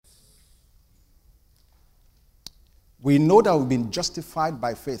We know that we've been justified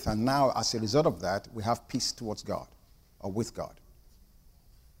by faith, and now as a result of that, we have peace towards God, or with God.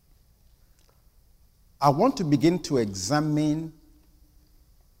 I want to begin to examine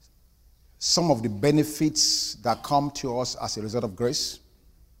some of the benefits that come to us as a result of grace,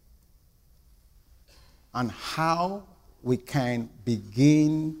 and how we can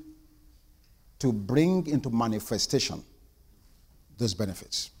begin to bring into manifestation those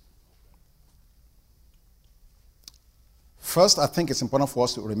benefits. First, I think it's important for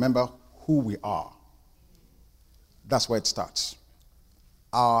us to remember who we are. That's where it starts.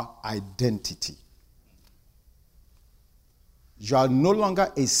 Our identity. You are no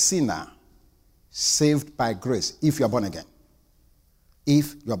longer a sinner saved by grace if you are born again.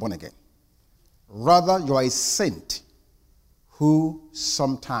 If you are born again. Rather, you are a saint who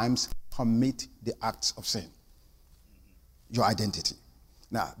sometimes commit the acts of sin. Your identity.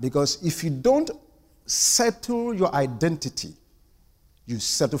 Now, because if you don't settle your identity, you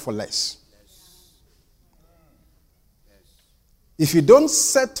settle for less. If you don't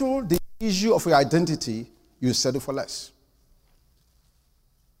settle the issue of your identity, you settle for less.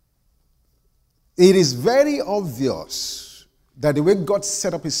 It is very obvious that the way God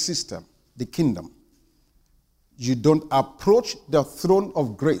set up his system, the kingdom, you don't approach the throne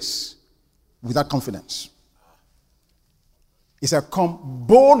of grace without confidence. It said, come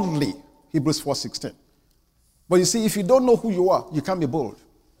boldly, Hebrews 4:16. But you see, if you don't know who you are, you can't be bold.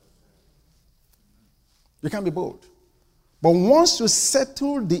 You can't be bold. But once you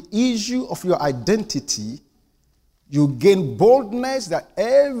settle the issue of your identity, you gain boldness that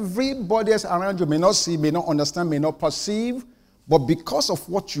everybody else around you may not see, may not understand, may not perceive, but because of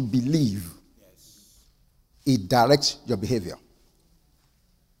what you believe, it directs your behavior.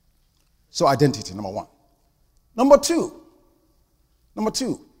 So identity, number one. Number two,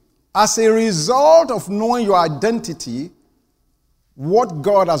 as a result of knowing your identity, what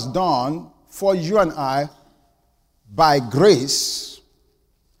God has done for you and I by grace,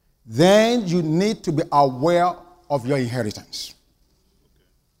 then you need to be aware of your inheritance.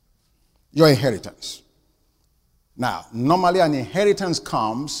 Your inheritance. Now, normally an inheritance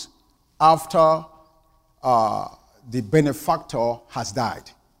comes after the benefactor has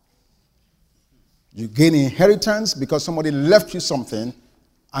died. You gain inheritance because somebody left you something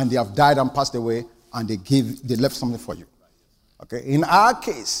and they have died and passed away and they left something for you. Okay? In our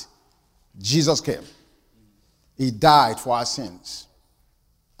case, Jesus came. He died for our sins.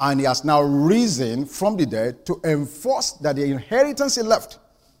 And he has now risen from the dead to enforce that the inheritance he left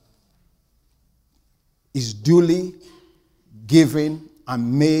is duly given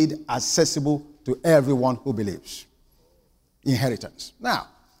and made accessible to everyone who believes. Inheritance. Now,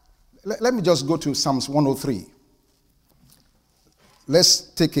 let me just go to Psalms 103. Let's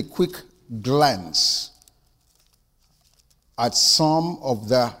take a quick glance at some of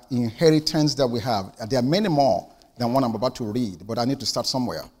the inheritance that we have. There are many more than one I'm about to read, but I need to start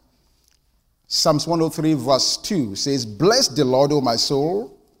somewhere. Psalms 103 verse 2 says, "Bless the Lord, O my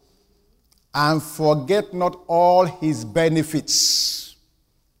soul, and forget not all his benefits."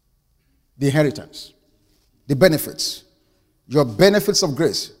 The inheritance, the benefits, your benefits of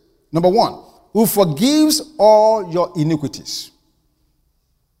grace. Number one, who forgives all your iniquities.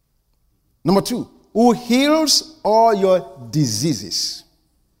 Number two, who heals all your diseases.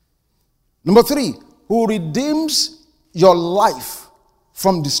 Number three, who redeems your life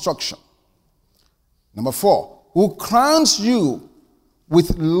from destruction. Number four, who crowns you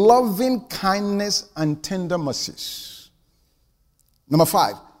with loving kindness and tender mercies. Number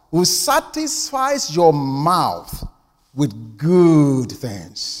five, who satisfies your mouth with good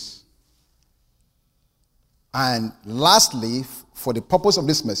things. And lastly, for the purpose of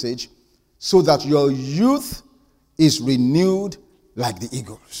this message, so that your youth is renewed like the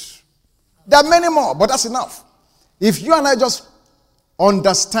eagles. There are many more, but that's enough. If you and I just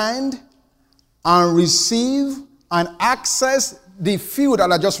understand and receive and access the few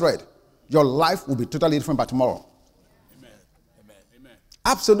that I just read, your life will be totally different by tomorrow. Amen. Amen. Amen.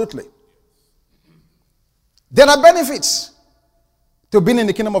 Absolutely. There are benefits to being in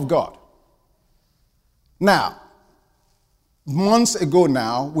the kingdom of God. Now, months ago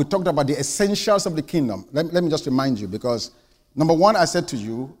now, we talked about the essentials of the kingdom. Let me just remind you, because number one, I said to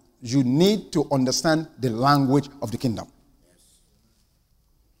you, you need to understand the language of the kingdom.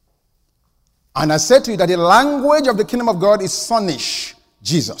 And I said to you that the language of the kingdom of God is sonish,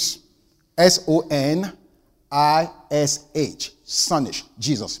 Jesus. S-O-N-I-S-H, sonish,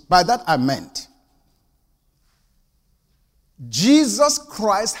 Jesus. By that I meant, Jesus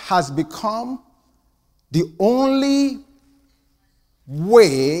Christ has become the only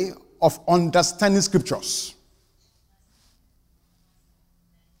way of understanding scriptures.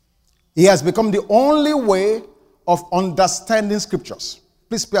 It has become the only way of understanding scriptures.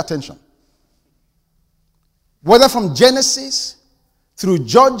 Please pay attention. Whether from Genesis, through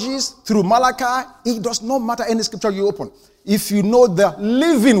Judges, through Malachi, it does not matter any scripture you open. If you know the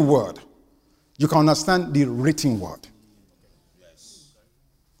living word, you can understand the written word.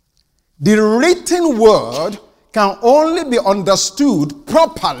 The written word can only be understood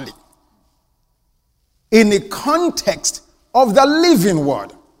properly in the context of the living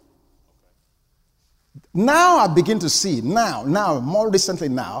word. Now I begin to see, more recently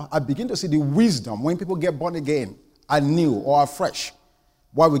now, I begin to see the wisdom when people get born again, anew or afresh,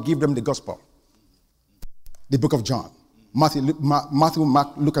 why we give them the gospel. The book of John, Matthew,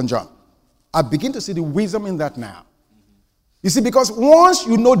 Mark, Luke, and John. I begin to see the wisdom in that now. You see, because once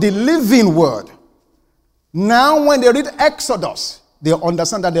you know the living word, now when they read Exodus, they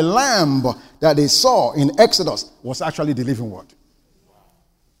understand that the lamb that they saw in Exodus was actually the living word.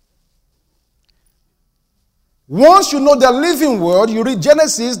 Once you know the living word, you read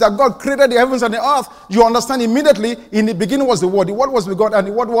Genesis, that God created the heavens and the earth, you understand immediately, in the beginning was the word was with God, and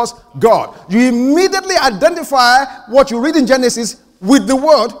the word was God. You immediately identify what you read in Genesis with the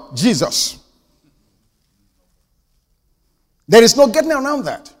word Jesus. There is no getting around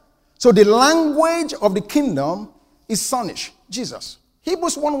that. So the language of the kingdom is sonish, Jesus.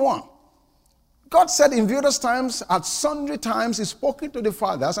 Hebrews 1:1. God said in various times, at sundry times, He spoke to the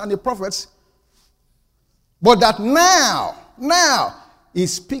fathers and the prophets, but that now, He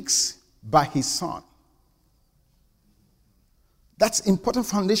speaks by His Son. That's important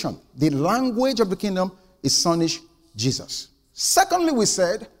foundation. The language of the kingdom is sonish, Jesus. Secondly, we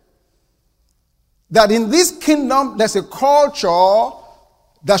said that in this kingdom, there's a culture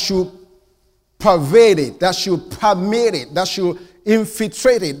that should pervade it, that should permeate it, that should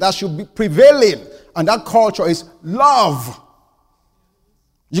infiltrate it, that should be prevailing. And that culture is love.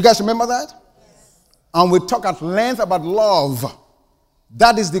 You guys remember that? And we talk at length about love.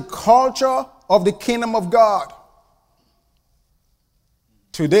 That is the culture of the kingdom of God.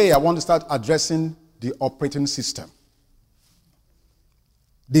 Today, I want to start addressing the operating system.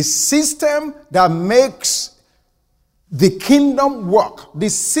 The system that makes the kingdom work. The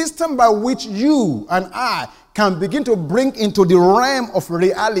system by which you and I can begin to bring into the realm of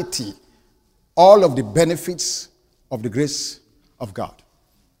reality all of the benefits of the grace of God.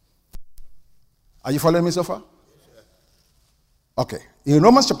 Are you following me so far? Okay. In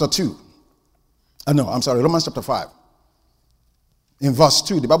Romans chapter 2. Romans chapter 5. In verse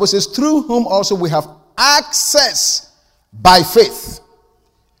 2, the Bible says, through whom also we have access by faith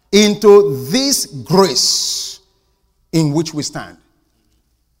into this grace in which we stand.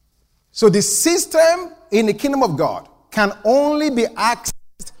 So the system in the kingdom of God can only be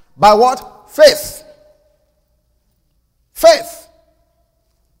accessed by what? Faith. Faith.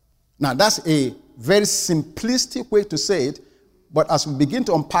 Now that's a very simplistic way to say it, but as we begin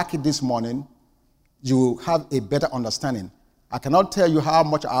to unpack it this morning, you will have a better understanding. I cannot tell you how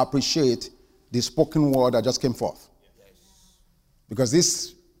much I appreciate the spoken word that just came forth. Because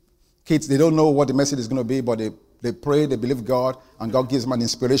these kids, they don't know what the message is going to be, but they pray, they believe God, and God gives them an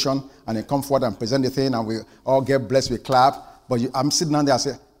inspiration, and they come forward and present the thing, and we all get blessed, we clap. But I'm sitting down there and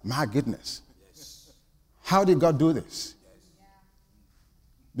say, my goodness, how did God do this?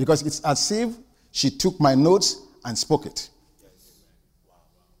 Because it's as if she took my notes and spoke it.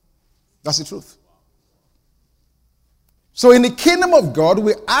 That's the truth. So in the kingdom of God,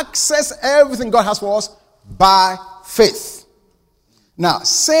 we access everything God has for us by faith. Now,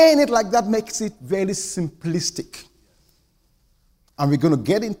 saying it like that makes it very simplistic. And we're going to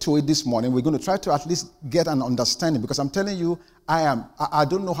get into it this morning. We're going to try to at least get an understanding, because I'm telling you, I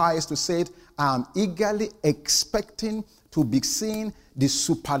don't know how else to say it. I am eagerly expecting to be seeing the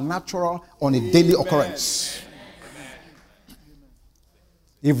supernatural on a daily occurrence.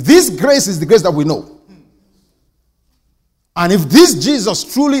 If this grace is the grace that we know, and if this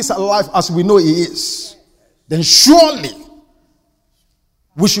Jesus truly is alive as we know He is, then surely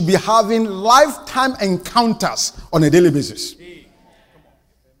we should be having lifetime encounters on a daily basis.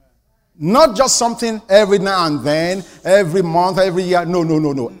 Not just something every now and then, every month, every year.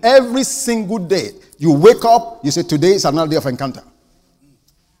 No. Every single day. You wake up, you say, today is another day of encounter.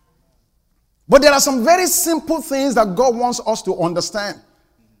 But there are some very simple things that God wants us to understand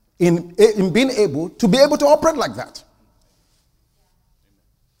in being able to operate like that.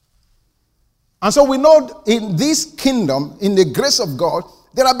 And so we know in this kingdom, in the grace of God,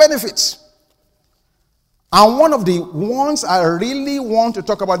 there are benefits. And one of the ones I really want to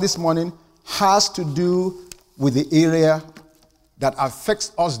talk about this morning has to do with the area that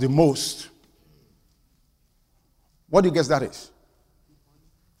affects us the most. What do you guess that is?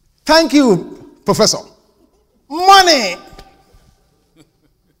 Thank you, Professor. Money.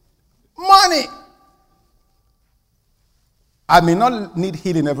 Money. I may not need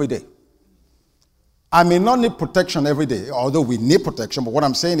healing every day. I may not need protection every day, although we need protection. But what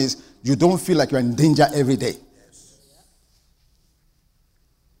I'm saying is you don't feel like you're in danger every day.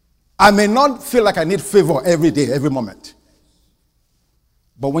 I may not feel like I need favor every day, every moment.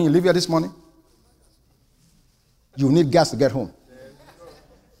 But when you leave here this morning, you need gas to get home.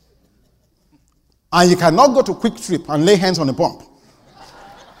 And you cannot go to Quick Trip and lay hands on the pump.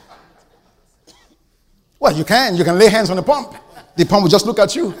 Well, you can. You can lay hands on the pump. The pump will just look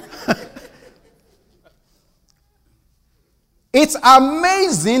at you. It's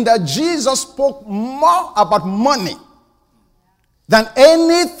amazing that Jesus spoke more about money than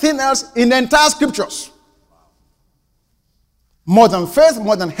anything else in the entire scriptures. More than faith,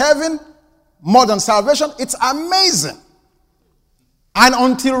 more than heaven, more than salvation. It's amazing. And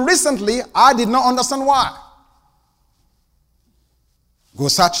until recently, I did not understand why. Go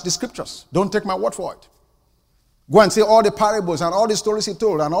search the scriptures. Don't take my word for it. Go and see all the parables and all the stories he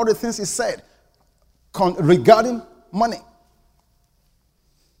told and all the things he said regarding money.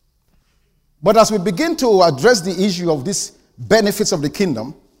 But as we begin to address the issue of these benefits of the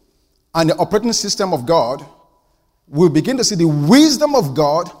kingdom and the operating system of God, we'll begin to see the wisdom of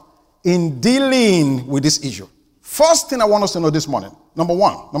God in dealing with this issue. First thing I want us to know this morning, number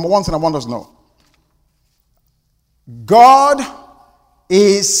one thing I want us to know. God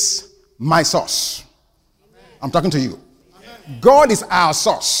is my source. I'm talking to you. God is our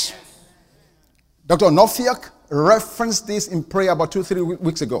source. Dr. Onofiak referenced this in prayer about 2-3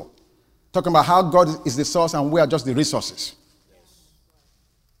 weeks ago, talking about how God is the source and we are just the resources.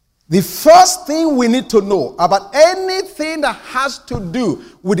 The first thing we need to know about anything that has to do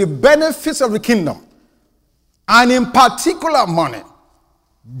with the benefits of the kingdom, and in particular money,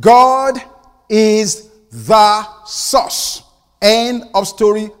 God is the source. End of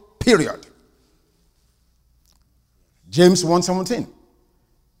story, period. James 1:17.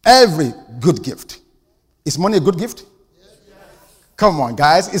 Every good gift. Is money a good gift? Yes. Come on,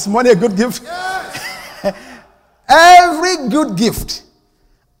 guys. Is money a good gift? Yes. Every good gift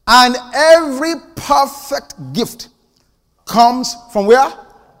and every perfect gift comes from where?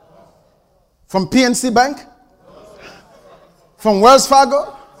 From PNC Bank? From Wells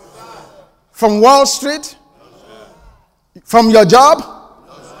Fargo? From Wall Street? From your job?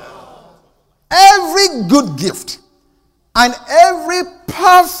 Every good gift and every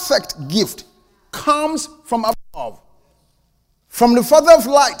perfect gift comes from above, from the Father of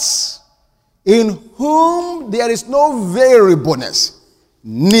lights, in whom there is no variableness,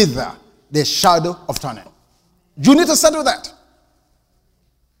 neither the shadow of turning. You need to settle that.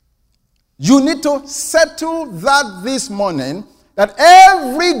 You need to settle that this morning, that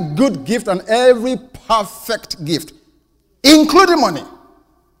every good gift and every perfect gift, including money,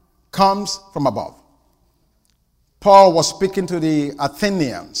 comes from above. Paul was speaking to the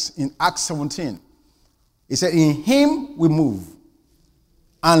Athenians in Acts 17. He said, in him we move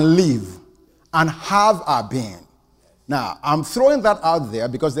and live and have our being. Now, I'm throwing that out there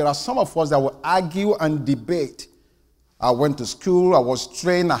because there are some of us that will argue and debate. I went to school, I was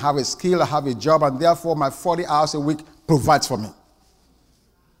trained, I have a skill, I have a job, and therefore my 40 hours a week provides for me.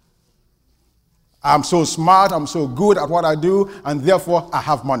 I'm so smart, I'm so good at what I do, and therefore I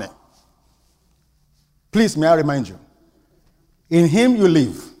have money. Please, may I remind you, in him you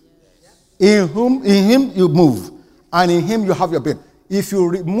live, in him you move, and in him you have your being. If you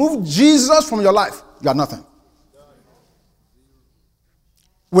remove Jesus from your life, you are nothing.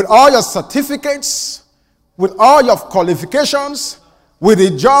 With all your certificates, with all your qualifications, with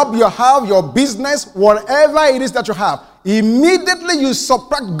the job you have, your business, whatever it is that you have, immediately you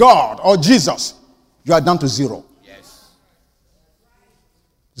subtract God or Jesus, you are down to zero. Yes.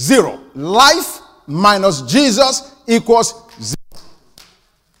 Zero. Life minus Jesus equals zero.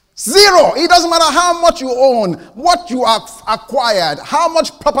 Zero. It doesn't matter how much you own, what you have acquired, how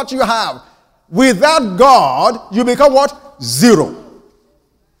much property you have. Without God, you become what? Zero.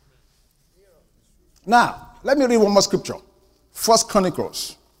 Now, let me read one more scripture. First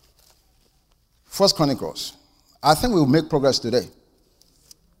Chronicles. I think we will make progress today.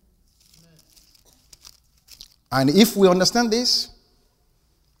 And if we understand this,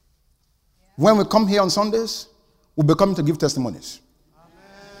 when we come here on Sundays, we'll be coming to give testimonies.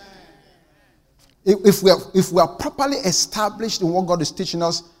 If we are properly established in what God is teaching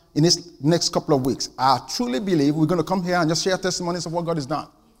us in this next couple of weeks, I truly believe we're going to come here and just share testimonies of what God has done.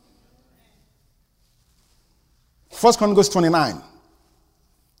 1 Chronicles 29.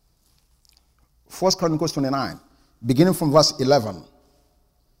 1 Chronicles 29, beginning from verse 11.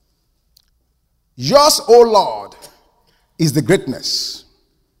 Yours, O Lord, is the greatness,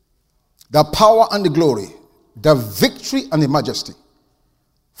 the power and the glory, the victory and the majesty.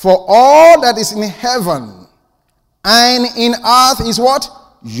 For all that is in heaven and in earth is what?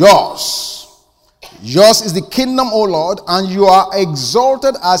 Yours. Yours is the kingdom, O Lord, and you are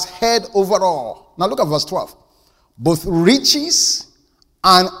exalted as head over all. Now look at verse 12. Both riches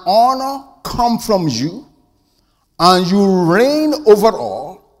and honor come from you, and you reign over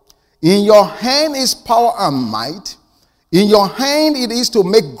all. In your hand is power and might. In your hand it is to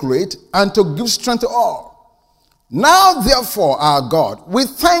make great and to give strength to all. Now therefore, our God, we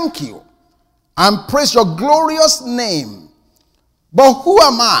thank you and praise your glorious name. But who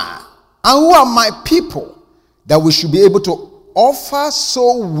am I and who are my people that we should be able to offer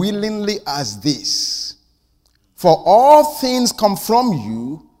so willingly as this? For all things come from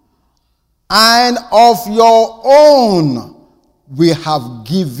you, and of your own we have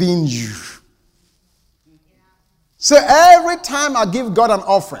given you. So every time I give God an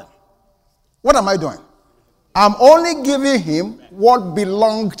offering, what am I doing? I'm only giving him what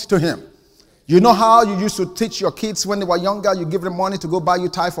belonged to him. You know how you used to teach your kids when they were younger, you give them money to go buy you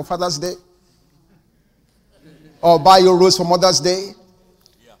tie for Father's Day? Or buy your rose for Mother's Day?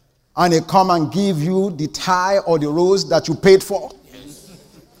 And they come and give you the tie or the rose that you paid for.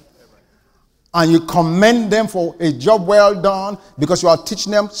 And you commend them for a job well done because you are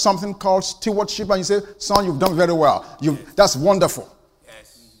teaching them something called stewardship. And you say, son, you've done very well. That's wonderful.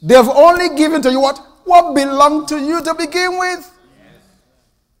 Yes. They've only given to you what? What belonged to you to begin with.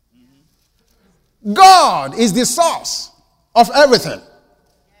 Yes. God is the source of everything.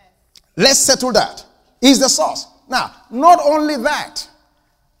 Yes. Let's settle that. He's the source. Now, not only that,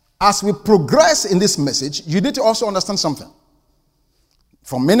 as we progress in this message, you need to also understand something.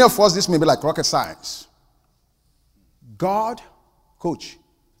 For many of us, this may be like rocket science. God, coach,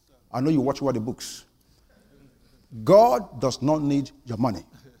 I know you watch all the books. God does not need your money.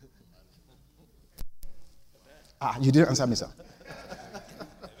 You didn't answer me, sir.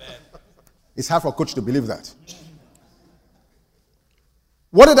 It's hard for coach to believe that.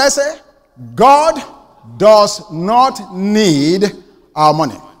 What did I say? God does not need our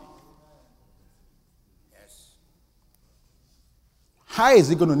money. How is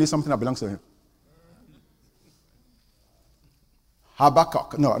he going to need something that belongs to him?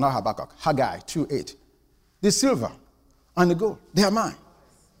 Habakkuk, no, not Habakkuk, Haggai 2:8. The silver and the gold, they are mine.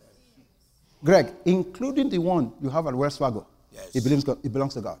 Greg, including the one you have at Wells Fargo, yes. It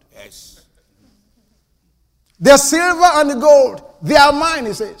belongs to God. Yes. The silver and the gold, they are mine,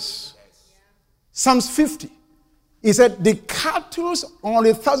 he says. Yes. Psalms 50, he said, the cattle on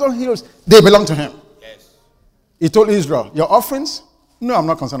 1,000 hills, they belong to him. Yes. He told Israel, your offerings, no, I'm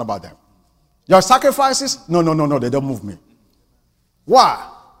not concerned about them. Your sacrifices, no, they don't move me.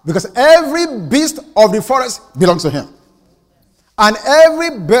 Why? Because every beast of the forest belongs to him. And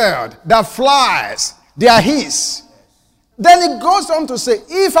every bird that flies, they are his. Then it goes on to say,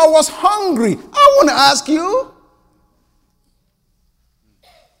 if I was hungry, I wouldn't ask you.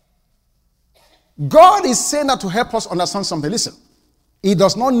 God is saying that to help us understand something. Listen, he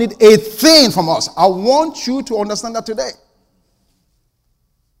does not need a thing from us. I want you to understand that today.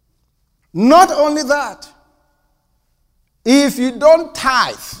 Not only that, if you don't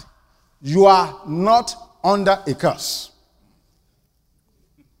tithe, you are not under a curse.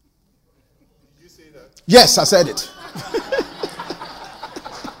 Did you say that? Yes, I said it.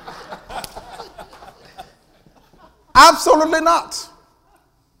 Absolutely not.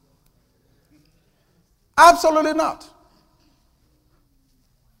 Absolutely not.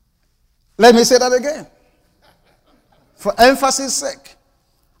 Let me say that again. For emphasis' sake.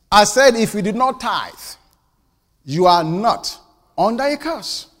 I said if you did not tithe, you are not under a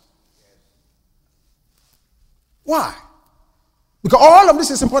curse. Why? Because all of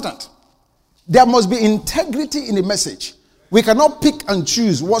this is important. There must be integrity in the message. We cannot pick and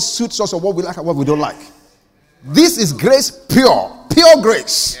choose what suits us or what we like and what we don't like. This is grace pure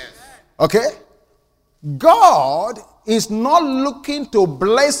grace. Okay? God is not looking to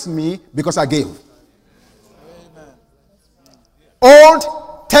bless me because I gave.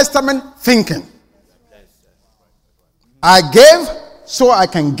 Old Testament thinking. I gave so I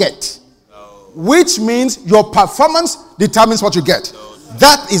can get. Which means your performance determines what you get.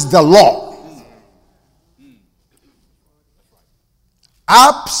 That is the law.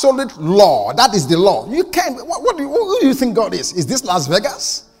 Absolute law. That is the law. You can't. Who do you think God is? Is this Las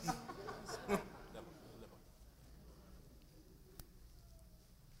Vegas?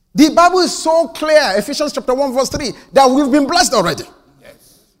 The Bible is so clear, Ephesians chapter 1 verse 3, that we've been blessed already.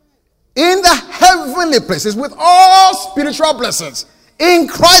 Yes. In the heavenly places with all spiritual blessings in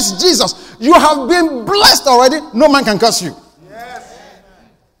Christ Jesus. You have been blessed already. No man can curse you. Yes.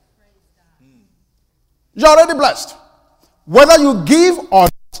 You're already blessed. Whether you give or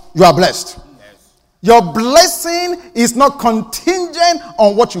not, you are blessed. Your blessing is not contingent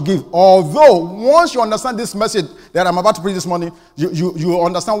on what you give. Although, once you understand this message that I'm about to preach this morning, you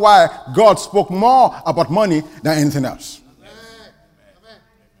understand why God spoke more about money than anything else. Amen.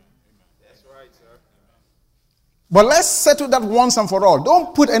 That's right, sir. But let's settle that once and for all.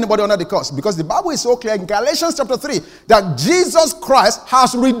 Don't put anybody under the curse, because the Bible is so clear in Galatians chapter 3 that Jesus Christ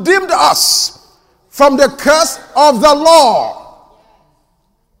has redeemed us from the curse of the law.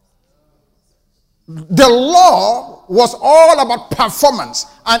 The law was all about performance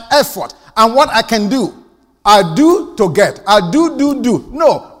and effort and what I can do. I do to get. I do.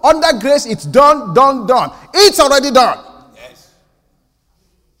 No. Under grace, it's done. It's already done. Yes.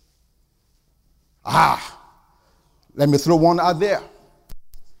 Let me throw one out there.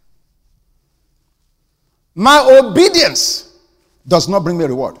 My obedience does not bring me a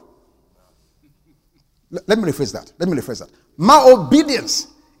reward. Let me rephrase that. My obedience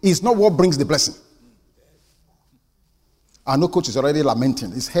is not what brings the blessing. I know coach is already lamenting.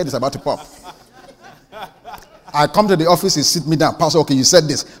 His head is about to pop. I come to the office, he sit me down. Pastor, okay, you said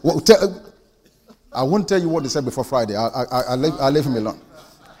this. Well, I won't tell you what they said before Friday. I'll leave him alone.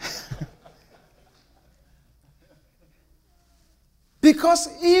 Because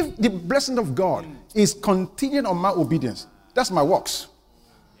if the blessing of God is contingent on my obedience, that's my works.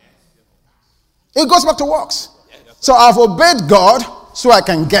 It goes back to works. So I've obeyed God so I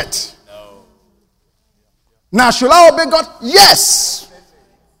can get. Now, should I obey God? Yes.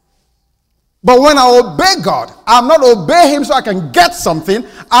 But when I obey God, I'm not obeying him so I can get something.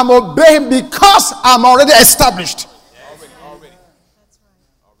 I'm obeying him because I'm already established. Already.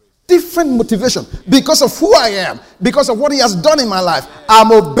 Different motivation. Because of who I am. Because of what he has done in my life. I'm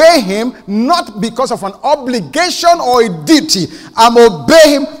obeying him not because of an obligation or a duty. I'm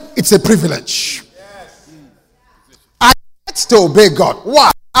obeying him. It's a privilege. I get to obey God. Why?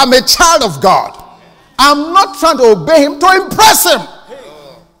 I'm a child of God. I'm not trying to obey him to impress him.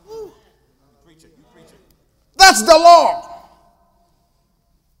 That's the law.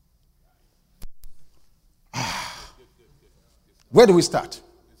 Where do we start?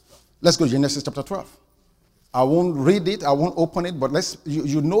 Let's go to Genesis chapter 12. I won't read it. I won't open it. But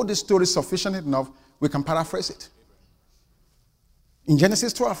you know the story sufficient enough. We can paraphrase it. In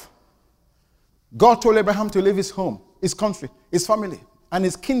Genesis 12, God told Abraham to leave his home, his country, his family, and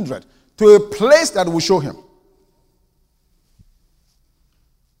his kindred to a place that will show him.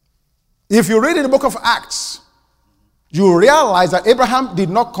 If you read in the book of Acts, you realize that Abraham did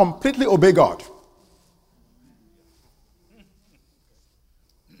not completely obey God.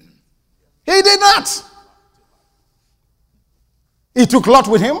 He did not. He took Lot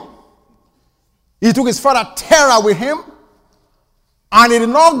with him. He took his father Terah with him. And he did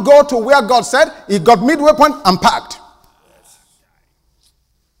not go to where God said. He got midway point and packed.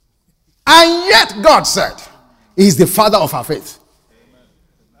 And yet God said, he's the father of our faith.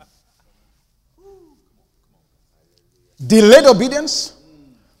 Delayed obedience,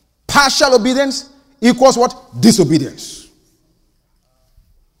 partial obedience equals what? Disobedience.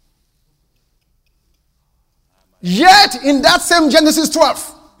 Yet in that same Genesis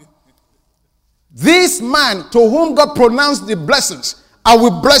 12, this man to whom God pronounced the blessings, I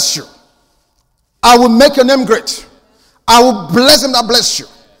will bless you. I will make your name great. I will bless him that bless you.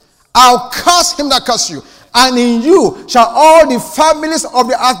 I'll curse him that curse you. And in you shall all the families of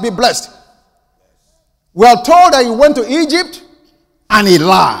the earth be blessed. We are told that he went to Egypt and he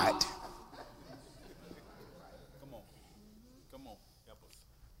lied. Come on.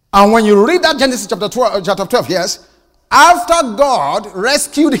 And when you read that Genesis chapter 12, yes, after God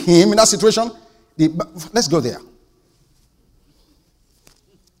rescued him in that situation, let's go there.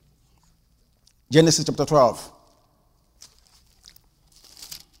 Genesis chapter 12.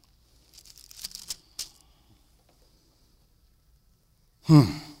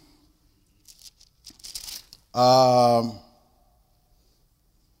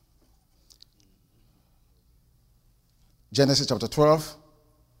 Genesis chapter 12.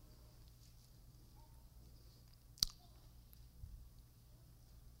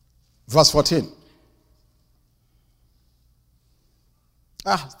 Verse 14.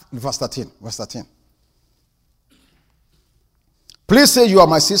 Verse 13. Verse 13. Please say you are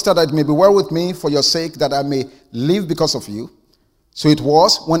my sister, that it may be well with me for your sake, that I may live because of you. So it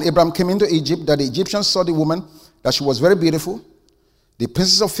was when Abraham came into Egypt that the Egyptians saw the woman, that she was very beautiful. The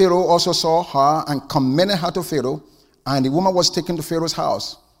princes of Pharaoh also saw her and commended her to Pharaoh, and the woman was taken to Pharaoh's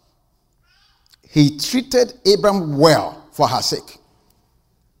house. He treated Abraham well for her sake.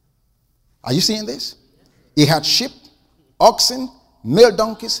 Are you seeing this? He had sheep, oxen, male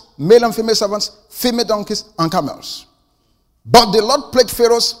donkeys, male and female servants, female donkeys, and camels. But the Lord plagued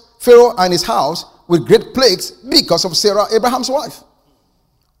Pharaoh and his house with great plagues because of Sarah, Abraham's wife.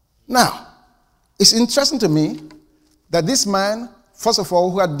 Now, it's interesting to me that this man, first of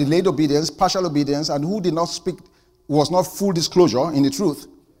all, who had delayed obedience, partial obedience, and who did not speak, was not full disclosure in the truth,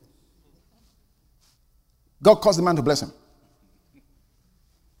 God caused the man to bless him.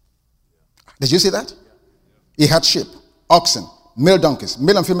 Did you see that? He had sheep, oxen, male donkeys,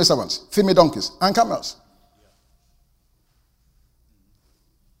 male and female servants, female donkeys, and camels.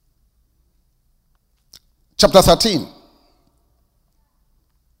 Chapter 13,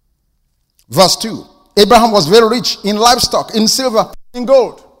 verse 2. Abraham was very rich in livestock, in silver, in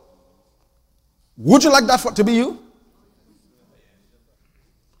gold. Would you like that to be you?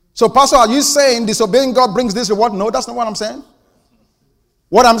 So, Pastor, are you saying disobeying God brings this reward? No, that's not what I'm saying.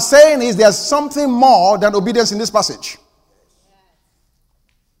 What I'm saying is there's something more than obedience in this passage.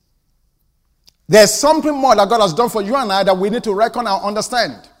 There's something more that God has done for you and I that we need to reckon and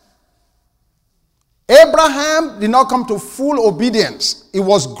understand. Abraham did not come to full obedience. He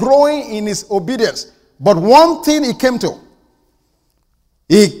was growing in his obedience. But one thing he came to.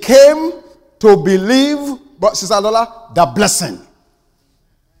 He came to believe, but Sister Adola, the blessing.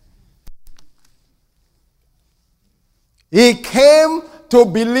 He came to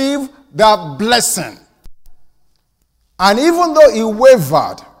believe the blessing. And even though he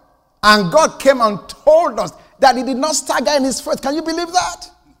wavered, and God came and told us that he did not stagger in his faith. Can you believe that?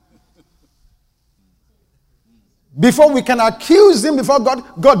 Before we can accuse him before God,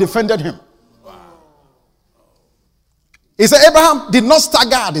 God defended him. He said Abraham did not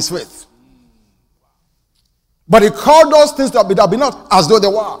stagger at his faith. But he called those things that be not as though they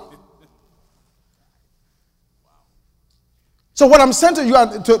were. So what I'm saying to you,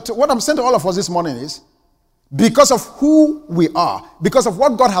 what I'm saying to all of us this morning is, because of who we are, because of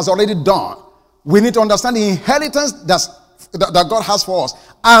what God has already done, we need to understand the inheritance that God has for us,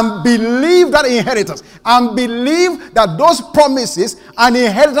 and believe that inheritance, and believe that those promises and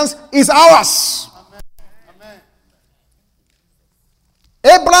inheritance is ours. Amen.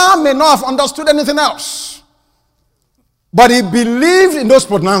 Abraham may not have understood anything else, but he believed in those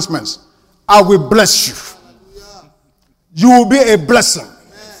pronouncements. I will bless you. You will be a blessing.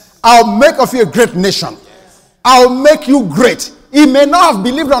 I'll make of you a great nation. I'll make you great. He may not have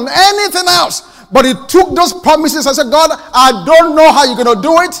believed on anything else, but he took those promises and said, God, I don't know how you're going to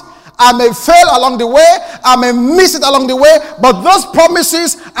do it. I may fail along the way. I may miss it along the way. But those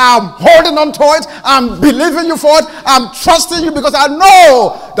promises, I'm holding on to it. I'm believing you for it. I'm trusting you because I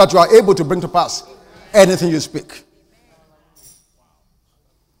know that you are able to bring to pass anything you speak.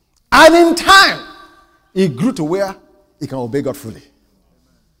 And in time, he grew to where he can obey God fully.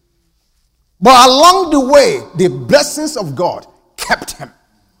 But along the way, the blessings of God kept him.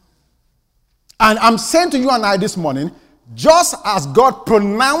 And I'm saying to you and I this morning, just as God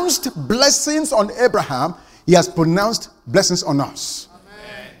pronounced blessings on Abraham, he has pronounced blessings on us.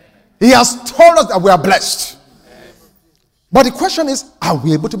 Amen. He has told us that we are blessed. Amen. But the question is, are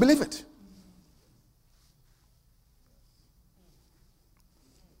we able to believe it?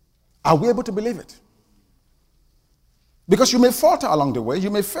 Are we able to believe it? Because you may falter along the way,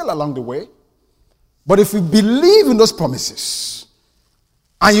 you may fail along the way, but if you believe in those promises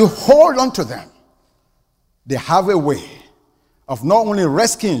and you hold on to them, they have a way of not only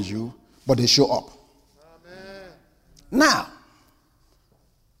rescuing you, but they show up. Amen. Now,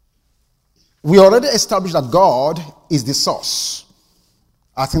 we already established that God is the source.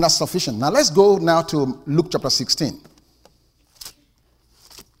 I think that's sufficient. Now let's go now to Luke chapter 16.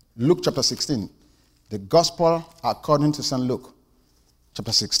 Luke chapter 16. The Gospel according to St. Luke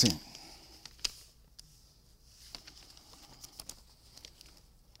chapter 16.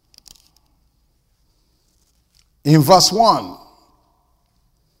 In verse 1,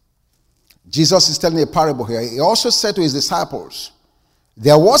 Jesus is telling a parable here. He also said to his disciples,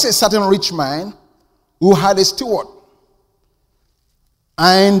 there was a certain rich man who had a steward,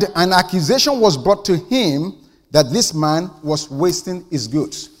 and an accusation was brought to him that this man was wasting his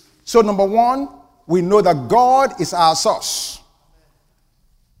goods. So number one, we know that God is our source.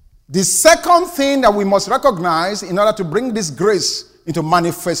 The second thing that we must recognize in order to bring this grace into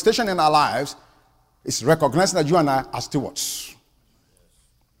manifestation in our lives is recognizing that you and I are stewards.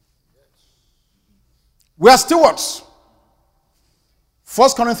 We are stewards. 1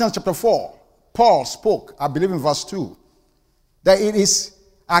 Corinthians chapter 4, Paul spoke, I believe in verse 2, that it is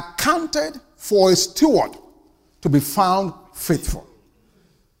accounted for a steward to be found faithful.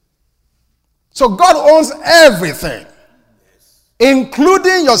 So God owns everything.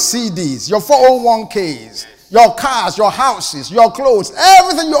 including your CDs, your 401ks, your cars, your houses, your clothes,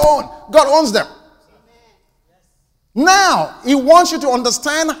 everything you own. God owns them. Now, he wants you to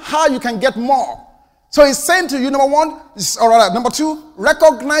understand how you can get more. So he's saying to you, number one, number two,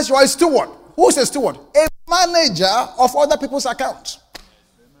 recognize you are a steward. Who is a steward? A manager of other people's accounts.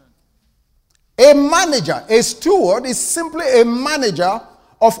 A manager, a steward is simply a manager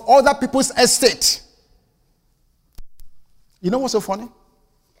of other people's estate. You know what's so funny?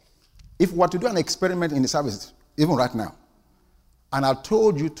 If we were to do an experiment in the service, even right now, and I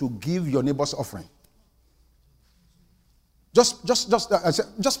told you to give your neighbor's offering, just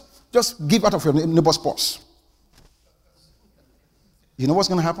give out of your neighbor's purse. You know what's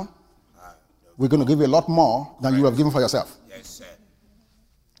going to happen? We're going to give you a lot more than you have given for yourself. Yes, sir.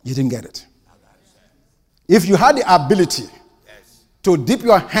 You didn't get it. If you had the ability to dip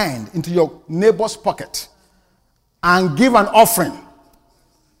your hand into your neighbor's pocket and give an offering,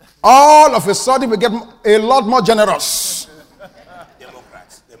 all of a sudden we get a lot more generous.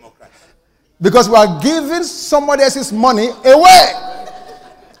 Democrats. Because we are giving somebody else's money away.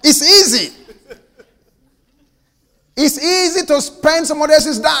 It's easy. It's easy to spend somebody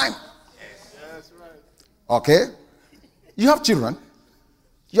else's dime. That's right. Okay? You have children.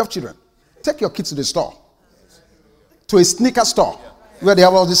 Take your kids to the store. To a sneaker store. Where they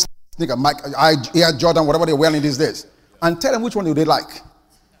have all these sneakers. Air Jordan, whatever they're wearing these days. And tell them which one do they like.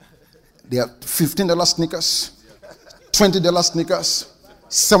 They have $15 sneakers. $20 sneakers.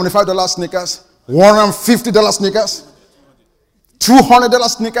 $75 sneakers. $150 sneakers. $200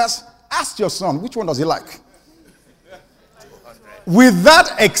 sneakers. Ask your son, which one does he like? With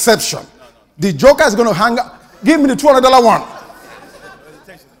that exception, the joker is going to hang up. Give me the $200 one.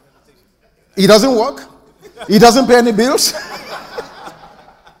 He doesn't work. He doesn't pay any bills.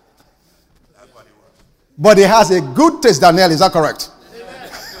 But he has a good taste, Daniel. Is that correct?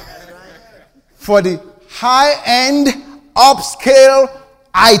 For the high-end, upscale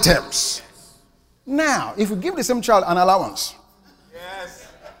items. Now, if you give the same child an allowance,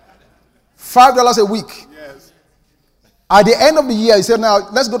 $5 a week. Yes. At the end of the year, he said, now,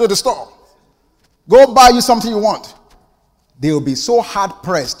 let's go to the store. Go buy you something you want. They will be so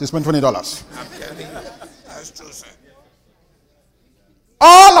hard-pressed to spend $20. I'm telling you. That's true, sir.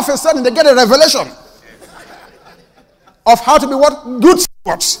 All of a sudden, they get a revelation of how to be what? Good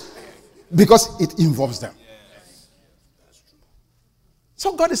stewards. Because it involves them.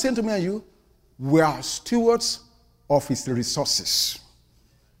 So God is saying to me and you, we are stewards of his resources.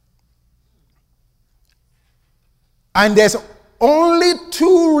 And there's only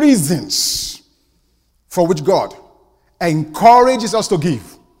two reasons for which God encourages us to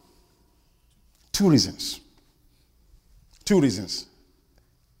give. Two reasons.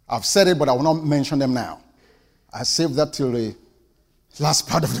 I've said it, but I will not mention them now. I saved that till the last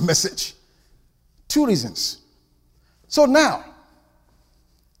part of the message. Two reasons. So now,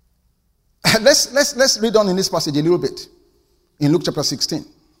 let's read on in this passage a little bit. In Luke chapter 16.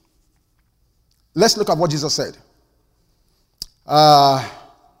 Let's look at what Jesus said.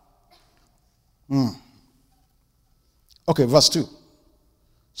 Okay, verse 2.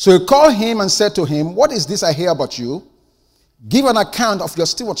 So he called him and said to him, what is this I hear about you? Give an account of your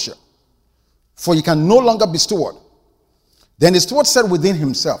stewardship, for you can no longer be steward. Then the steward said within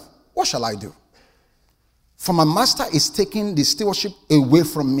himself, what shall I do? For my master is taking the stewardship away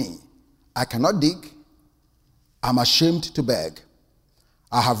from me. I cannot dig. I'm ashamed to beg.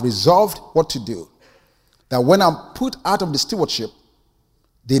 I have resolved what to do, that when I'm put out of the stewardship,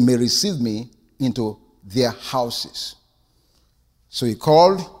 they may receive me into their houses. So he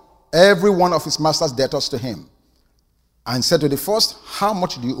called every one of his master's debtors to him and said to the first, how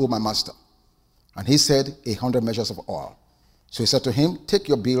much do you owe my master? And he said, 100 measures of oil. So he said to him, take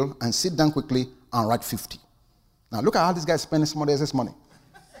your bill and sit down quickly and write 50. Now look at how this guy is spending somebody else's money.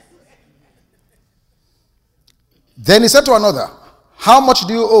 Then he said to another, how much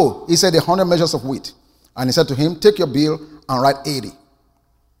do you owe? He said, 100 measures of wheat. And he said to him, take your bill and write 80.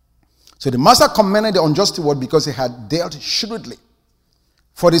 So the master commended the unjust steward because he had dealt shrewdly.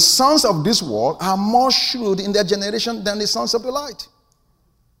 For the sons of this world are more shrewd in their generation than the sons of the light.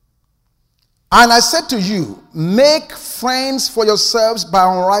 And I said to you, make friends for yourselves by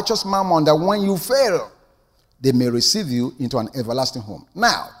unrighteous mammon, that when you fail, they may receive you into an everlasting home.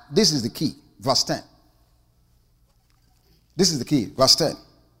 Now, this is the key. Verse 10. This is the key. Verse 10.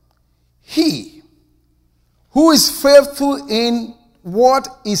 He who is faithful in what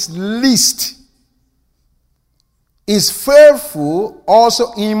is least is faithful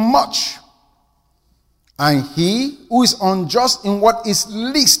also in much. And he who is unjust in what is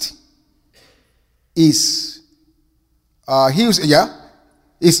least is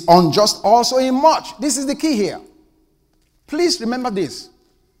is unjust also in much. This is the key here. Please remember this.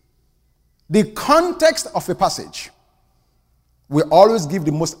 The context of a passage will always give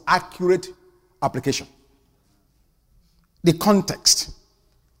the most accurate application. The context,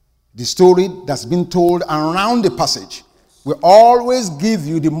 the story that's been told around the passage will always give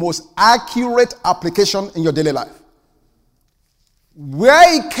you the most accurate application in your daily life.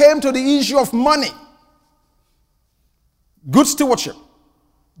 Where it came to the issue of money, good stewardship,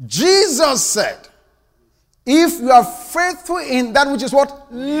 Jesus said, if you are faithful in that which is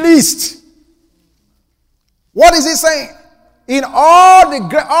what? Least. What is he saying? In all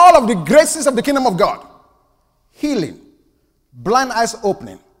of the graces of the kingdom of God, healing, blind eyes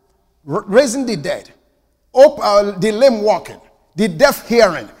opening, raising the dead, the lame walking, the deaf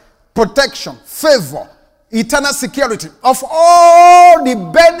hearing, protection, favor, eternal security, of all the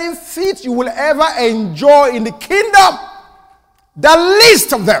benefits you will ever enjoy in the kingdom, the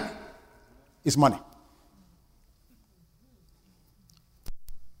least of them is money.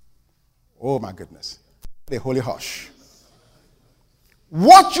 Oh my goodness. The holy hush.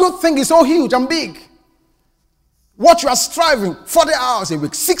 What you think is so huge and big, what you are striving 40 hours a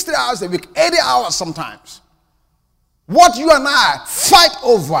week, 60 hours a week, 80 hours sometimes, what you and I fight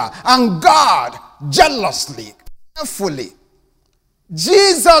over and guard jealously, carefully,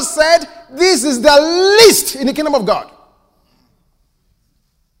 Jesus said this is the least in the kingdom of God.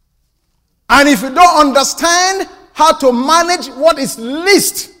 And if you don't understand how to manage what is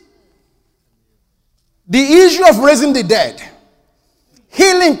least, the issue of raising the dead,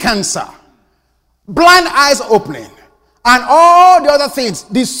 healing cancer, blind eyes opening, and all the other things,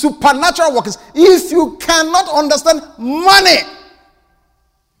 the supernatural workings, if you cannot understand money,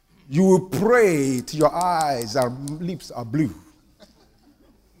 you will pray till your eyes and lips are blue.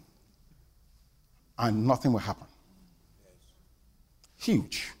 And nothing will happen.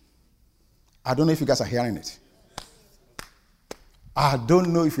 Huge. I don't know if you guys are hearing it. I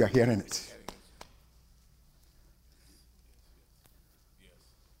don't know if you are hearing it.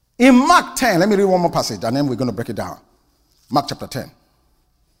 In Mark 10, let me read one more passage and then we're going to break it down. Mark chapter 10.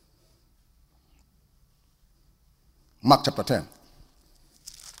 Mark chapter 10.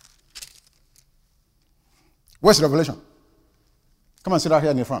 Where's Revelation? Come and sit out here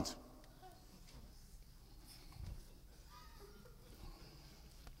in the front.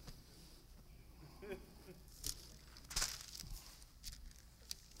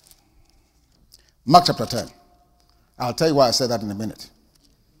 Mark chapter 10. I'll tell you why I said that in a minute.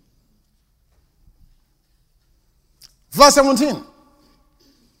 Verse 17.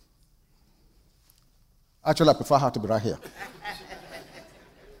 Actually, I prefer her to be right here.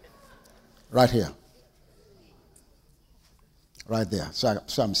 Right here. Right there. So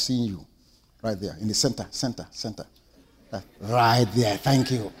I'm seeing you. Right there. In the center. Right there.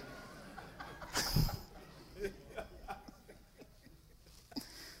 Thank you.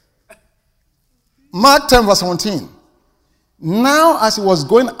 Mark 10 verse 17. Now as he was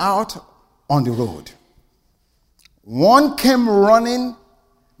going out on the road, one came running,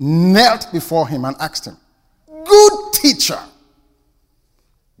 knelt before him and asked him, "Good teacher,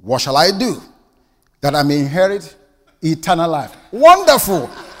 what shall I do that I may inherit eternal life?" Wonderful.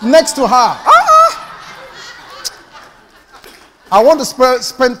 Next to her. I want to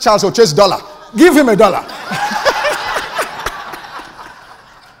spend Charles Oche's dollar. Give him $1.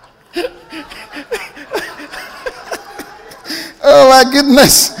 Oh my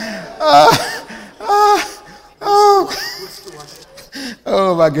goodness.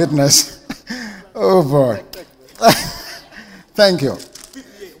 Oh my goodness. Oh boy. Thank you.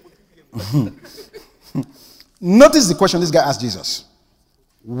 Notice the question this guy asked Jesus.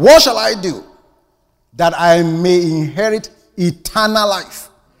 What shall I do that I may inherit eternal life?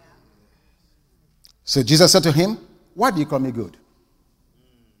 So Jesus said to him, why do you call me good?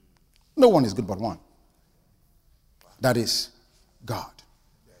 No one is good but one. That is God.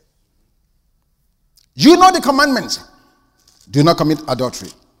 You know the commandments. Do not commit adultery.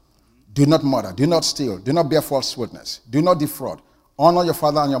 Do not murder. Do not steal. Do not bear false witness. Do not defraud. Honor your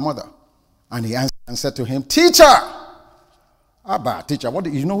father and your mother. And he answered and said to him, Teacher. Abba, teacher. What do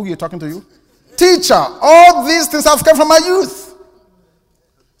you know who you're talking to you? Teacher, all these things have come from my youth.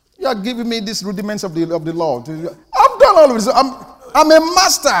 You are giving me these rudiments of the law. I've done all of this. I'm a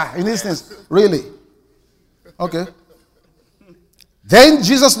master in these things. Really? Okay. Then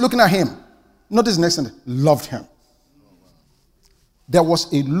Jesus, looking at him, notice the next thing, loved him. There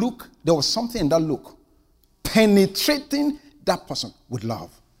was a look, there was something in that look penetrating that person with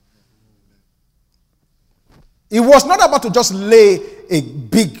love. He was not about to just lay a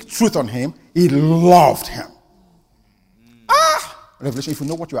big truth on him. He loved him. revelation, if you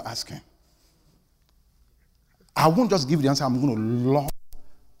know what you are asking. I won't just give you the answer. I'm going to love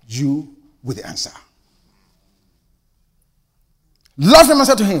you with the answer. Love him and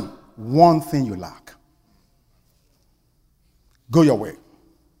say to him, one thing you lack. Go your way.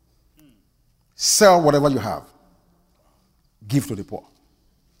 Sell whatever you have. Give to the poor.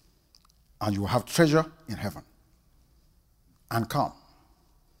 And you will have treasure in heaven. And come.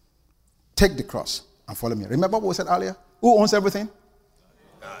 Take the cross and follow me. Remember what we said earlier? Who owns everything?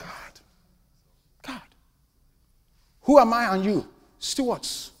 God. God. Who am I and you?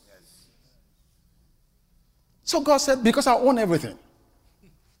 Stewards. So God said, because I own everything,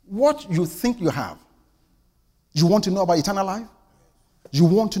 what you think you have, you want to know about eternal life? You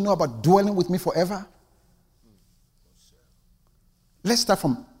want to know about dwelling with me forever? Let's start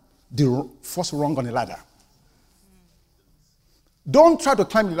from the first rung on the ladder. Don't try to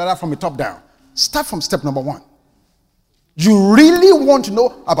climb the ladder from the top down. Start from step number 1. You really want to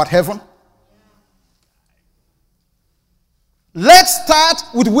know about heaven? Let's start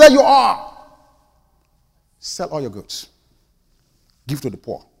with where you are. Sell all your goods. Give to the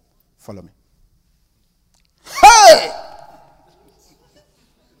poor. Follow me. Hey!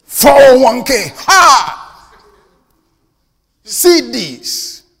 401k. Ha!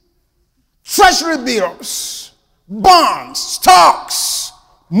 CDs. Treasury bills. Bonds. Stocks.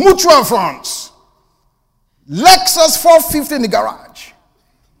 Mutual funds. Lexus 450 in the garage.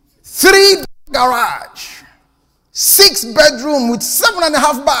 3 garage. 6 bedroom with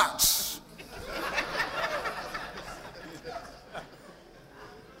 7.5 baths.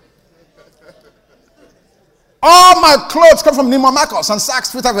 All my clothes come from Neiman Marcus and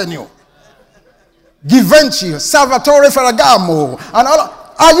Saks Fifth Avenue. Givenchy, Salvatore Ferragamo, and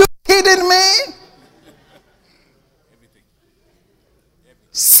all. Are you kidding me?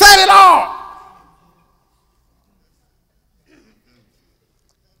 Sell it all.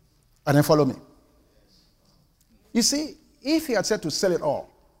 And then follow me. You see, if he had said to sell it all,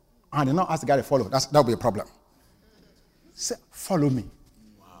 and did not ask the guy to follow, that would be a problem. Say, follow me.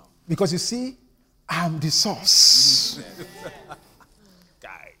 Because you see, I'm the source.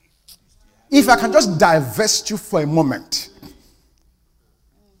 If I can just divest you for a moment,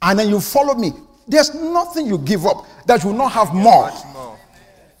 and then you follow me, there's nothing you give up that will not have more.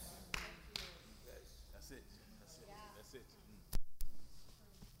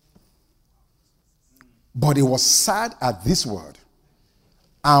 But he was sad at this word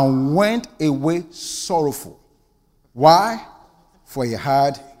and went away sorrowful. Why? For he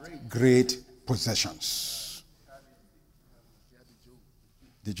had great possessions.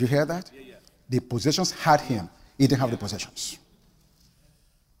 Did you hear that? The possessions had him. He didn't have the possessions.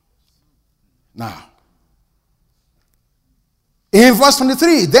 Now, in verse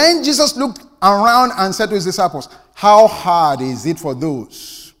 23, then Jesus looked around and said to his disciples, how hard is it for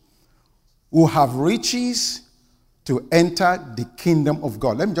those who have riches to enter the kingdom of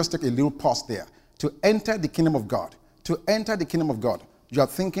God? Let me just take a little pause there. To enter the kingdom of God. To enter the kingdom of God. You are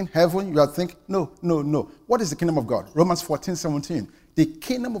thinking heaven. You are thinking, no. What is the kingdom of God? Romans 14:17. The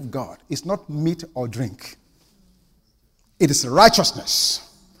kingdom of God is not meat or drink. It is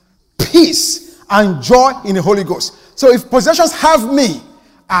righteousness, peace, and joy in the Holy Ghost. So if possessions have me,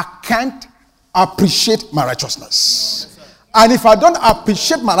 I can't appreciate my righteousness. And if I don't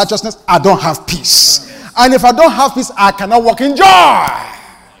appreciate my righteousness, I don't have peace. And if I don't have peace, I cannot walk in joy.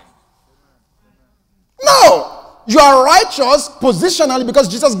 No. You are righteous positionally because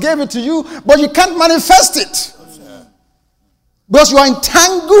Jesus gave it to you, but you can't manifest it. Because you are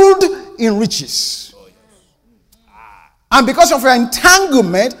entangled in riches. And because of your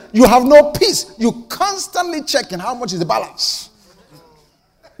entanglement, you have no peace. You constantly checking how much is the balance.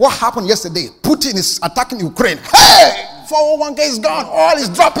 What happened yesterday? Putin is attacking Ukraine. Hey! 401k is gone. Oil is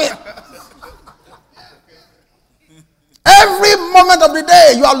dropping. Every moment of the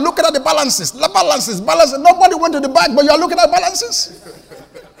day, you are looking at the balances. The balances. Nobody went to the bank, but you are looking at balances.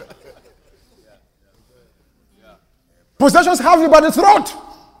 Possessions have you by the throat.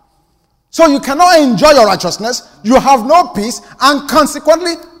 So you cannot enjoy your righteousness. You have no peace. And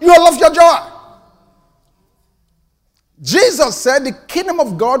consequently, you have lost your joy. Jesus said the kingdom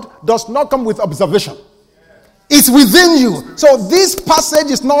of God does not come with observation. It's within you. So this passage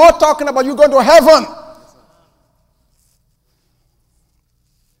is not talking about you going to heaven.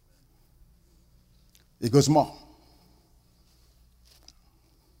 It goes more.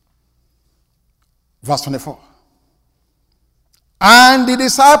 Verse 24. And the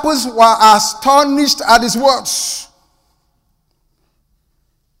disciples were astonished at his words.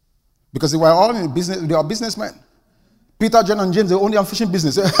 Because they were all in business, they are businessmen. Peter, John, and James, they only have fishing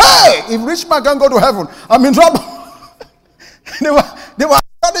business. Hey, if rich man can go to heaven, I'm in trouble. they were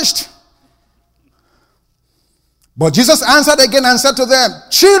astonished. But Jesus answered again and said to them,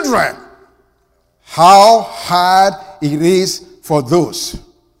 children, how hard it is for those,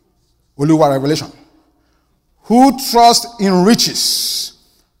 Oluwa Revelation, who trust in riches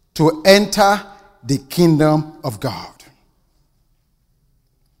to enter the kingdom of God.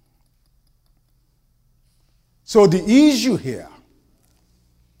 So the issue here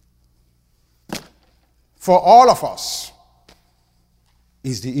for all of us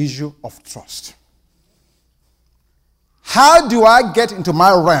is the issue of trust. How do I get into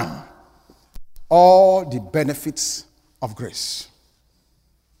my realm all the benefits of grace?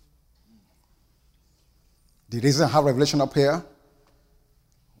 The reason I have Revelation up here,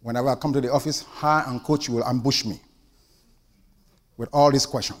 whenever I come to the office, her and coach will ambush me with all these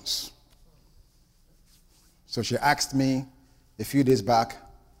questions. So she asked me a few days back,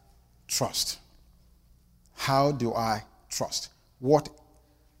 trust. How do I trust? What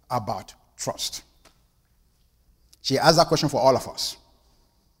about trust? She asked that question for all of us.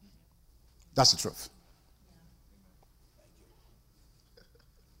 That's the truth.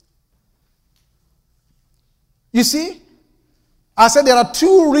 You see, I said there are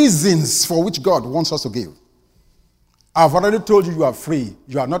two reasons for which God wants us to give. I've already told you you are free.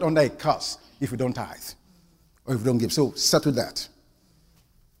 You are not under a curse if you don't tithe or if you don't give. So settle that.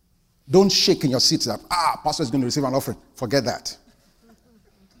 Don't shake in your seat that, pastor is going to receive an offering. Forget that.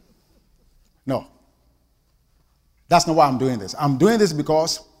 No. That's not why I'm doing this. I'm doing this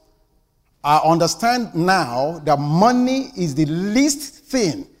because I understand now that money is the least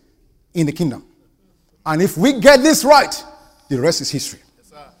thing in the kingdom. And if we get this right, the rest is history. Yes,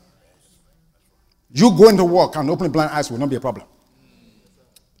 sir. You go into work and open blind eyes will not be a problem.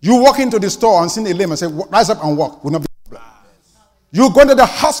 You walk into the store and see a lame and say, rise up and walk, will not be a problem. You go into the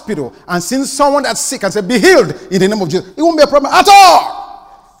hospital and see someone that's sick and say, be healed in the name of Jesus. It won't be a problem at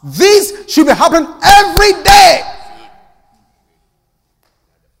all. This should be happening every day.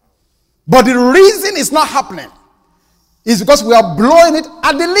 But the reason it's not happening is because we are blowing it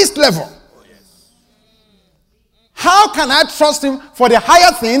at the least level. How can I trust him for the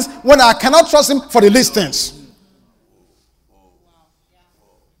higher things when I cannot trust him for the least things?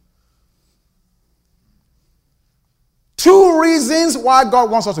 Two reasons why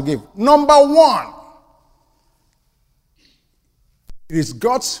God wants us to give. Number one, it is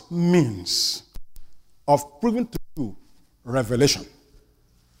God's means of proving to you revelation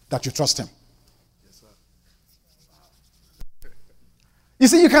that you trust him. Yes, sir. You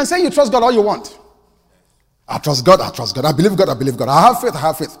see, you can say you trust God all you want. I trust God, I trust God. I believe God, I believe God. I have faith, I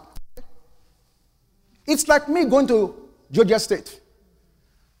have faith. It's like me going to Georgia State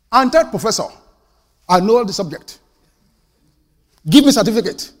and tell professor, I know the subject. Give me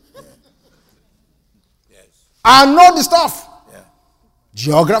certificate. Yes. I know the stuff. Yeah.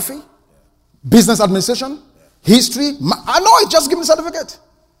 Geography, business administration, history. I know it, just give me certificate.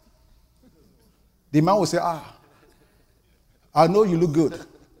 The man will say, I know you look good.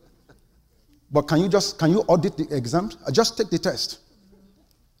 But can you audit the exams? Just take the test.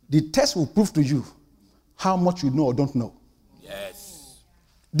 The test will prove to you how much you know or don't know. Yes.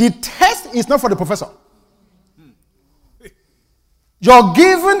 The test is not for the professor. Your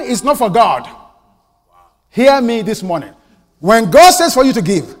giving is not for God. Wow. Hear me this morning. When God says for you to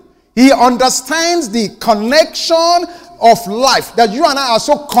give, he understands the connection of life, that you and I are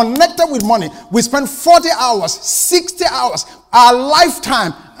so connected with money. We spend 40 hours, 60 hours, our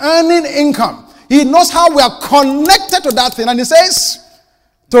lifetime earning income. He knows how we are connected to that thing. And he says,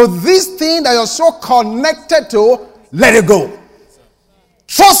 to this thing that you're so connected to, let it go.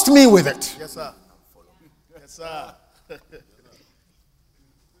 Trust me with it. Yes, sir. Yes, sir.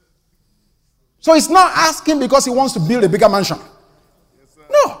 So he's not asking because he wants to build a bigger mansion. Yes,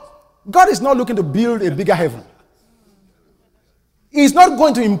 no. God is not looking to build a bigger heaven. He's not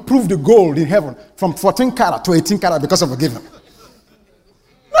going to improve the gold in heaven from 14 karat to 18 karat because of a giving.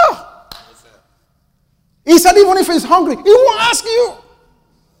 No. He said even if he's hungry, he won't ask you.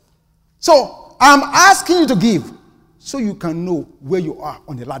 So I'm asking you to give so you can know where you are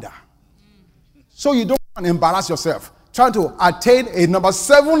on the ladder. So you don't embarrass yourself trying to attain a number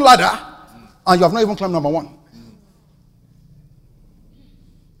 7 ladder and you have not even climbed number 1.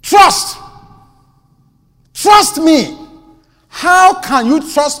 Trust. Trust me. How can you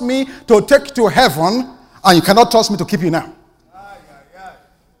trust me to take you to heaven and you cannot trust me to keep you now?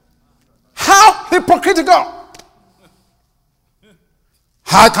 How hypocritical.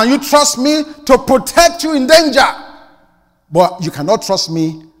 How can you trust me to protect you in danger, but you cannot trust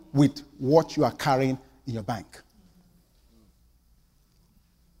me with what you are carrying in your bank?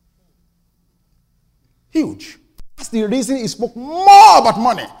 Huge. That's the reason he spoke more about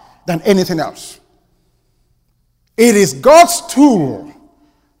money than anything else. It is God's tool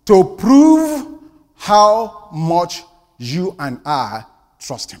to prove how much you and I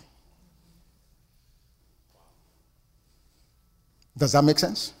trust him. Does that make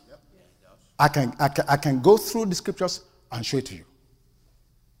sense? I can go through the scriptures and show it to you.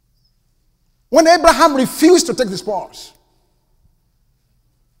 When Abraham refused to take the spoils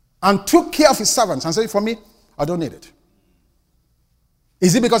and took care of his servants and said, for me, I don't need it.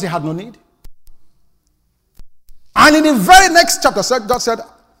 Is it because he had no need? And in the very next chapter, God said,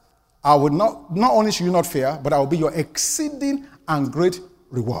 I will not only should you not fear, but I will be your exceeding and great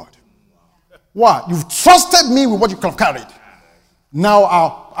reward. Why? You've trusted me with what you could have carried. Now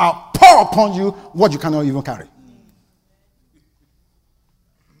I'll pour upon you what you cannot even carry.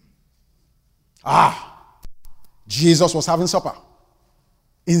 Jesus was having supper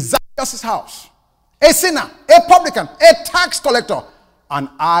in Zacchaeus' house. A sinner, a publican, a tax collector, an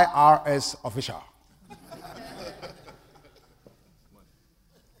IRS official.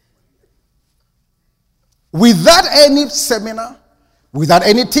 Without any seminar, without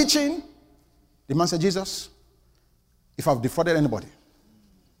any teaching, the man said, Jesus, if I've defrauded anybody,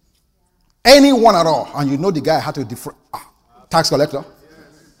 anyone at all, and you know the guy had to defraud, tax collector.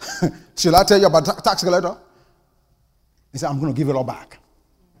 Should I tell you about tax collector? He said, I'm going to give it all back.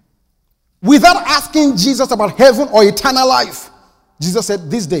 Without asking Jesus about heaven or eternal life, Jesus said,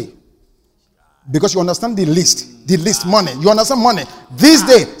 this day, because you understand the least money, you understand money, this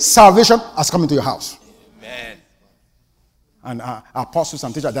day, salvation has come into your house. Amen. And apostles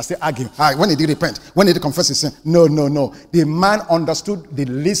and teachers, they still argue. When did he repent? When did he confess his sin? No. The man understood the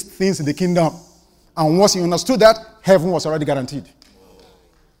least things in the kingdom. And once he understood that, heaven was already guaranteed.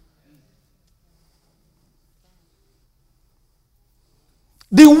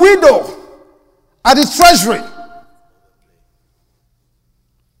 The widow at the treasury.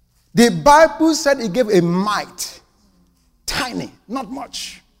 The Bible said he gave a mite. Tiny, not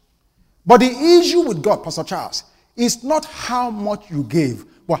much. But the issue with God, Pastor Charles, is not how much you gave,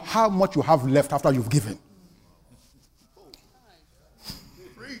 but how much you have left after you've given.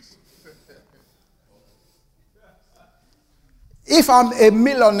 If I'm a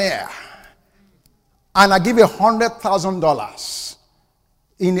millionaire and I give $100,000,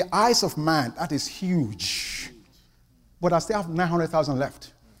 in the eyes of man, that is huge. But I still have 900,000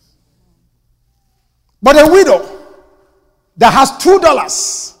 left. But a widow that has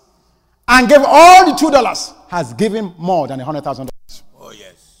 $2 and gave all the $2 has given more than $100,000. Oh,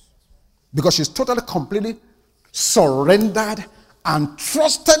 yes. Because she's totally, completely surrendered and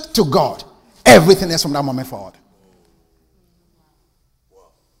trusted to God. Everything else from that moment forward.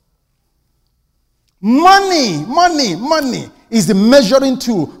 Money is the measuring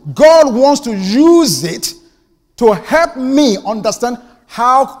tool. God wants to use it to help me understand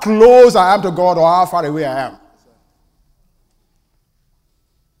how close I am to God or how far away I am.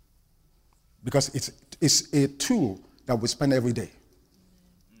 Because it's a tool that we spend every day.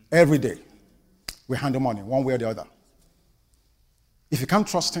 Every day. We handle money one way or the other. If you can't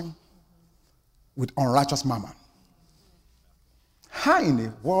trust him with unrighteous mammon, how in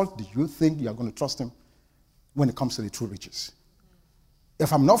the world do you think you are going to trust him when it comes to the true riches?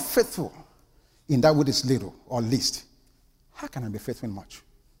 If I'm not faithful in that which is little or least, how can I be faithful in much?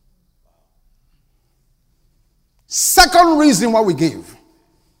 Second reason why we give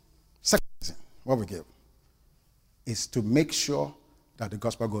is to make sure that the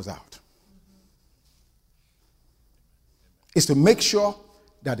gospel goes out. Is to make sure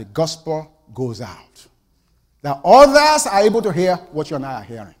that the gospel goes out. That others are able to hear what you and I are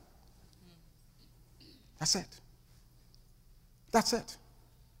hearing. That's it. That's it.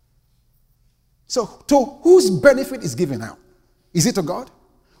 So, to whose benefit is given out? Is it to God?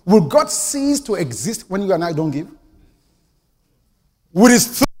 Will God cease to exist when you and I don't give? Will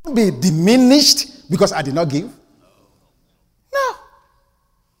his throne be diminished because I did not give? No.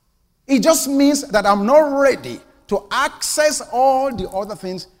 It just means that I'm not ready to access all the other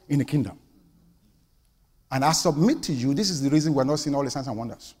things in the kingdom. And I submit to you, this is the reason we're not seeing all the signs and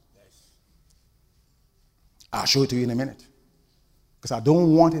wonders. I'll show it to you in a minute. Because I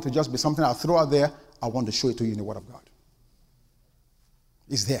don't want it to just be something I throw out there. I want to show it to you in the Word of God.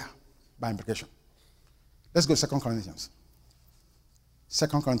 It's there, by implication. Let's go to 2 Corinthians. 2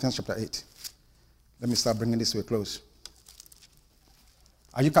 Corinthians chapter 8. Let me start bringing this to a close.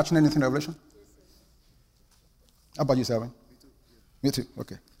 Are you catching anything in Revelation? How about you, Selwyn? Me too.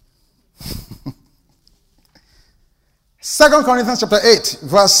 Okay. 2 Corinthians chapter 8,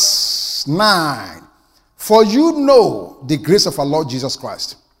 verse 9. For you know the grace of our Lord Jesus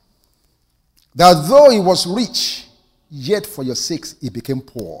Christ, that though he was rich, yet for your sakes he became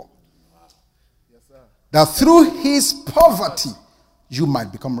poor. That through his poverty you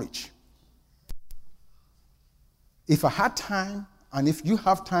might become rich. If I had time, and if you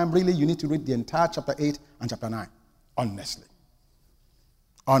have time, really, you need to read the entire chapter 8 and chapter 9. Honestly.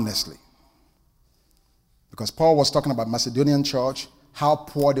 Honestly. Because Paul was talking about Macedonian church, how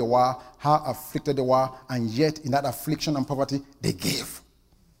poor they were, how afflicted they were, and yet in that affliction and poverty, they gave.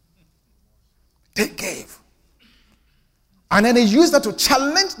 They gave. And then he used that to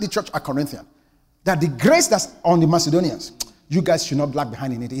challenge the church at Corinthian. That the grace that's on the Macedonians, you guys should not lag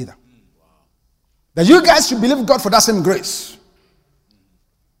behind in it either. That you guys should believe God for that same grace.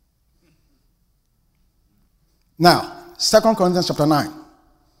 Now, 2 Corinthians chapter 9,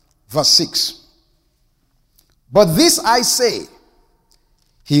 verse 6. But this I say,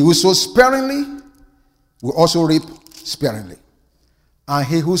 he who sows sparingly will also reap sparingly. And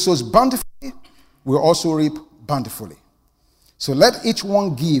he who sows bountifully will also reap bountifully. So let each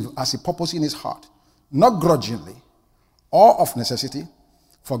one give as a purpose in his heart, not grudgingly or of necessity,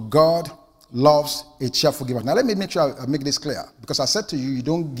 for God loves a cheerful giver. Now let me make sure I make this clear, because I said to you, you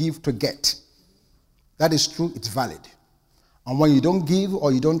don't give to get. That is true, it's valid. And when you don't give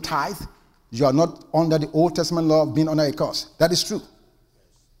or you don't tithe, you are not under the Old Testament law of being under a curse. That is true.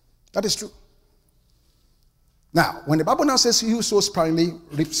 That is true. Now, when the Bible now says, he who sows sparingly,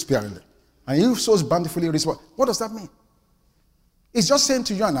 reaps sparingly, and he who sows bountifully, reaps what? What does that mean? It's just saying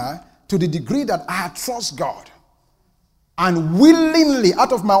to you and I, to the degree that I trust God, and willingly,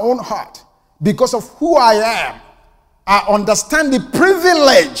 out of my own heart, because of who I am, I understand the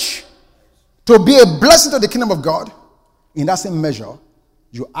privilege to be a blessing to the kingdom of God. In that same measure,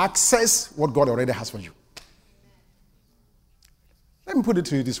 you access what God already has for you. Let me put it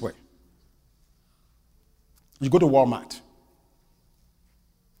to you this way. You go to Walmart,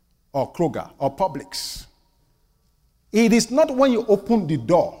 or Kroger, or Publix. It is not when you open the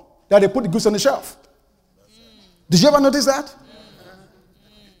door that they put the goods on the shelf. Did you ever notice that?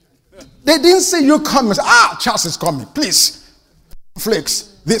 They didn't say you come and say, Charles is coming, please.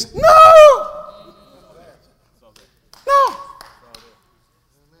 Flakes, this. No! No.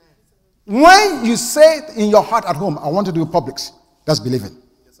 When you say in your heart at home, I want to do Publix, that's believing.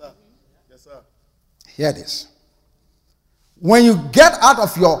 Yes, sir. Yes, sir. Hear this. When you get out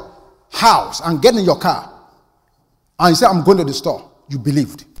of your house and get in your car and you say, I'm going to the store, you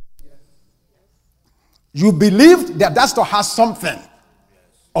believed. You believed that that store has something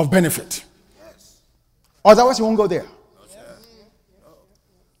of benefit. Otherwise, you won't go there.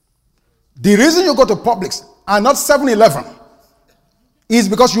 The reason you go to Publix and not 7-Eleven is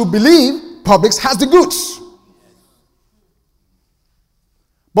because you believe Publix has the goods.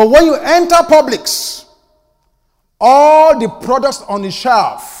 But when you enter Publix, all the products on the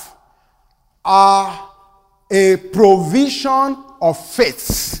shelf are a provision of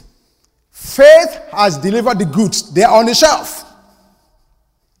faith. Faith has delivered the goods. They are on the shelf.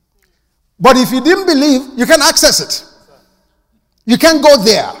 But if you didn't believe, you can't access it. You can't go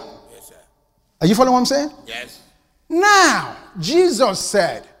there. Yes, sir. Are you following what I'm saying? Yes. Now, Jesus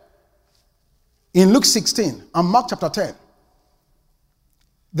said in Luke 16 and Mark chapter 10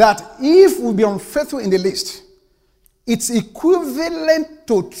 that if we be unfaithful in the least, it's equivalent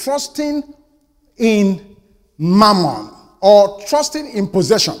to trusting in mammon or trusting in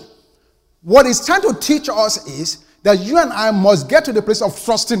possession. What it's trying to teach us is that you and I must get to the place of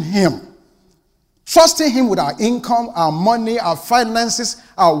trusting him. Trusting him with our income, our money, our finances,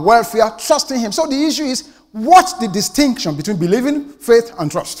 our welfare, trusting him. So the issue is, what's the distinction between believing, faith,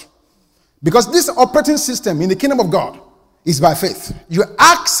 and trust? Because this operating system in the kingdom of God is by faith. You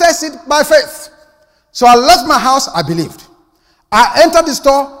access it by faith. So I left my house, I believed. I entered the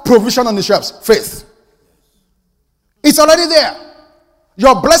store, provision on the shelves, faith. It's already there.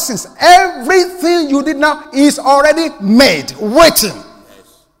 Your blessings, everything you did now is already made, waiting.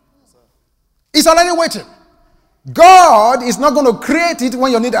 It's already waiting. God is not going to create it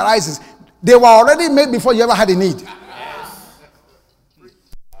when your need arises. They were already made before you ever had a need. Yes.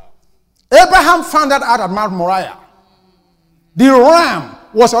 Abraham found that out at Mount Moriah. The ram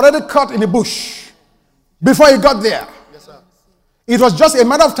was already caught in the bush before he got there. Yes, sir. It was just a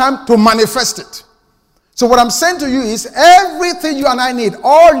matter of time to manifest it. So what I'm saying to you is, everything you and I need,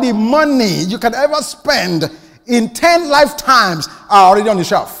 all the money you can ever spend in 10 lifetimes are already on the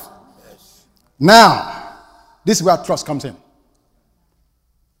shelf. Yes. Now, this is where trust comes in.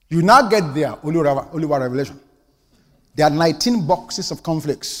 You now get there, only one revelation. There are 19 boxes of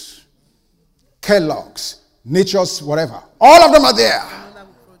cornflakes, Kellogg's, Nature's, whatever. All of them are there.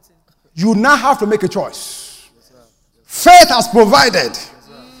 You now have to make a choice. Faith has provided.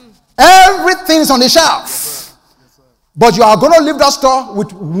 Everything's on the shelf. But you are going to leave that store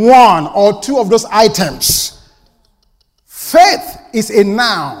with one or two of those items. Faith is a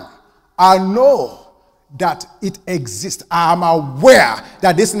noun. I know that it exists. I am aware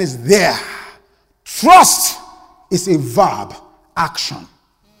that this thing is there. Trust is a verb, action.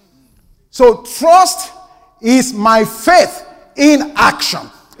 So trust is my faith in action.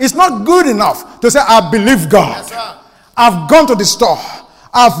 It's not good enough to say, I believe God. Yes, I've gone to the store.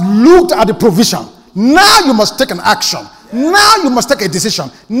 I've looked at the provision. Now you must take an action. Now you must take a decision.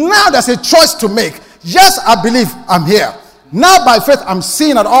 Now there's a choice to make. Yes, I believe I'm here. Now by faith I'm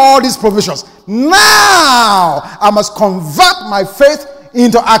seeing at all these provisions. Now I must convert my faith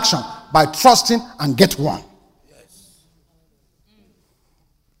into action by trusting and get one. Yes.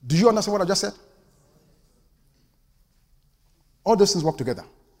 Do you understand what I just said? All those things work together.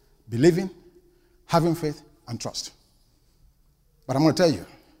 Believing, having faith, and trust. But I'm going to tell you,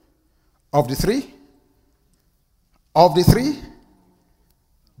 of the three,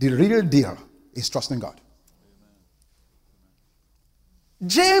 the real deal is trusting God.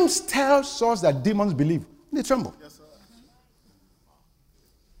 James tells us that demons believe. They tremble. Yes, sir.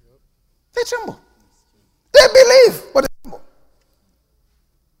 They tremble. They believe, but they tremble.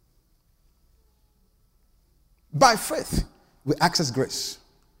 By faith, we access grace.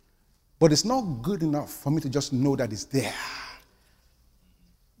 But it's not good enough for me to just know that it's there.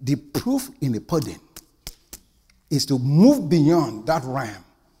 The proof in the pudding is to move beyond that realm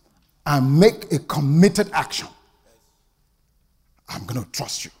and make a committed action. I'm going to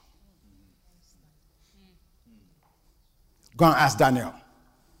trust you. Go and ask Daniel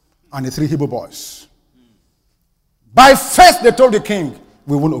and the 3 Hebrew boys. By faith, they told the king,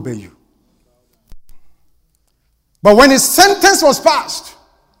 we won't obey you. But when his sentence was passed,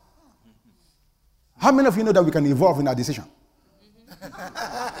 how many of you know that we can evolve in our decision?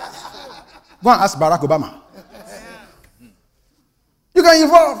 Go and ask Barack Obama. You can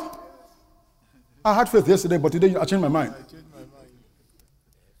evolve. I had faith yesterday, but today I changed my mind.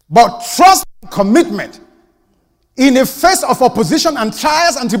 But trust and commitment in the face of opposition and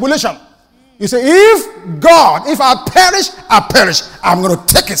trials and tribulation. You say, if I perish, I'm going to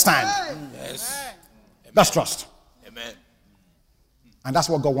take a stand. Yes. That's trust. Amen. And that's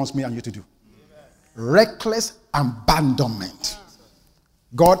what God wants me and you to do. Reckless abandonment.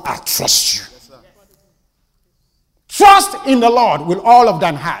 God, I trust you. Trust in the Lord with all of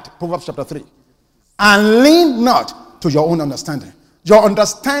thine heart. Proverbs chapter 3. And lean not to your own understanding. Your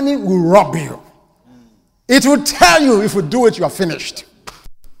understanding will rob you. It will tell you if you do it, you are finished.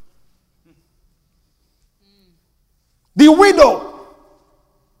 The widow,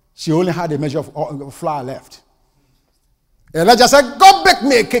 she only had a measure of flour left. Elijah said, go bake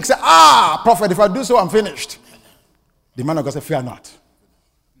me a cake. Say, prophet, if I do so, I'm finished. The man of God said, fear not.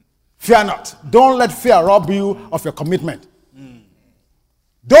 Fear not. Don't let fear rob you of your commitment.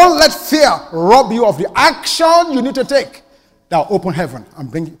 Don't let fear rob you of the action you need to take that will open heaven and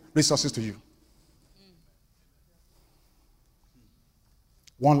bring resources to you.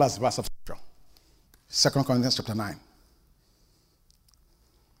 One last verse of scripture. 2 Corinthians chapter 9.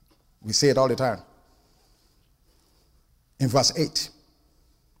 We say it all the time. In verse 8,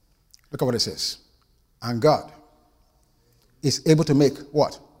 look at what it says. And God is able to make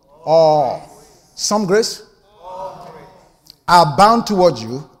what? All. Some grace abound toward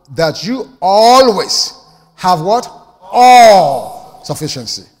you, that you always have what? All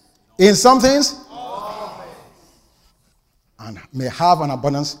sufficiency. In some things, and may have an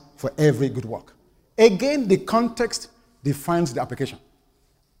abundance for every good work. Again, the context defines the application.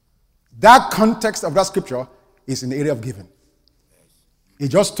 That context of that scripture is in the area of giving. He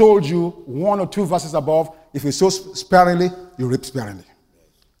just told you 1 or 2 verses above, if you sow sparingly, you reap sparingly.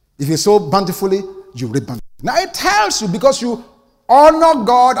 If you sow bountifully, you reap bountifully. Now it tells you, because you honor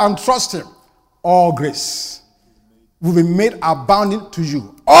God and trust Him, all grace will be made abounding to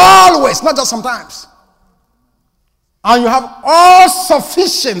you. Always, not just sometimes. And you have all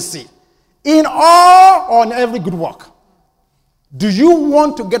sufficiency in all or in every good work. Do you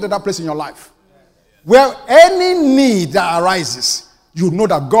want to get to that place in your life where any need that arises, you know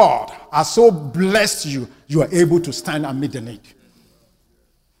that God has so blessed you, you are able to stand and meet the need?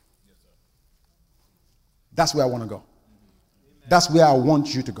 That's where I want to go. That's where I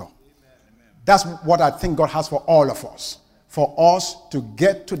want you to go. That's what I think God has for all of us. For us to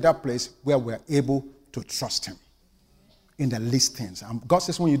get to that place where we're able to trust Him in the least things. And God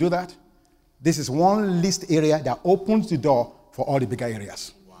says when you do that, this is one least area that opens the door for all the bigger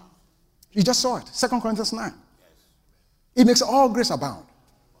areas. Wow. You just saw it. 2 Corinthians 9. Yes. It makes all grace abound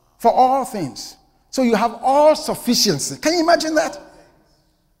for all things. So you have all sufficiency. Can you imagine that?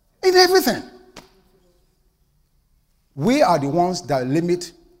 In everything. We are the ones that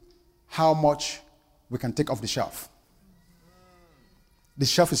limit how much we can take off the shelf. The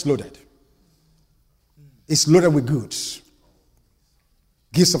shelf is loaded. It's loaded with goods.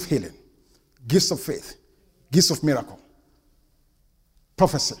 Gifts of healing, gifts of faith, gifts of miracle,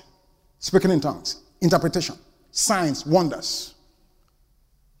 prophecy, speaking in tongues, interpretation, signs, wonders.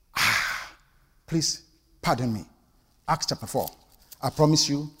 Please pardon me. Acts chapter 4. I promise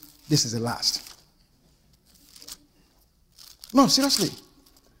you, this is the last. No, seriously.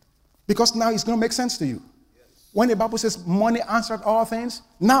 Because now it's going to make sense to you. When the Bible says money answered all things,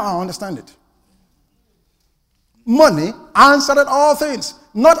 now I understand it. Money answered all things.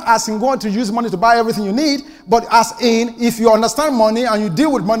 Not as in going to use money to buy everything you need, but as in, if you understand money and you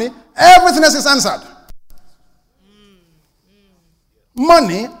deal with money, everything else is answered.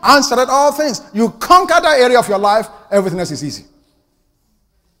 Money answered all things. You conquer that area of your life, everything else is easy.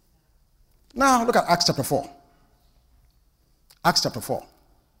 Now, look at Acts chapter 4. Acts chapter 4.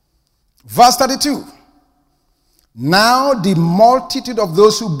 Verse 32. Now the multitude of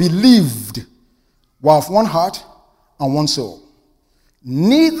those who believed were of one heart and one soul.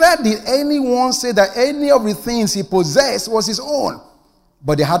 Neither did anyone say that any of the things he possessed was his own,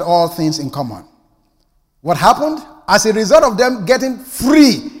 but they had all things in common. What happened? As a result of them getting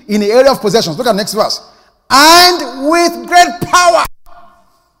free in the area of possessions. Look at the next verse. And with great power,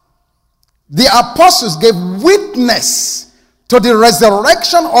 the apostles gave witness to the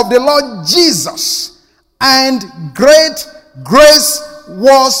resurrection of the Lord Jesus, and great grace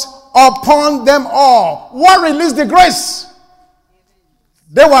was upon them all. What released the grace?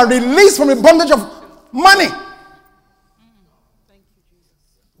 They were released from the bondage of money.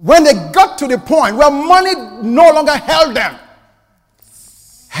 When they got to the point where money no longer held them,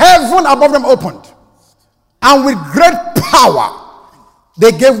 heaven above them opened. And with great power,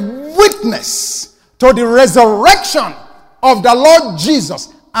 they gave witness to the resurrection of the Lord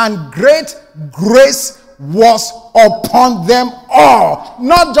Jesus. And great grace was upon them all.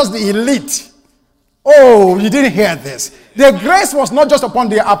 Not just the elite. Oh, you didn't hear this. The grace was not just upon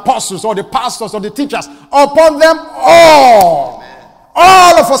the apostles or the pastors or the teachers. Upon them all.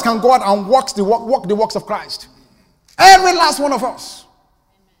 All of us can go out and walk the works of Christ. Every last one of us.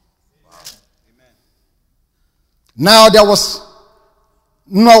 Now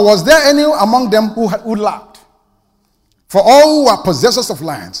nor was there any among them who lacked. For all who were possessors of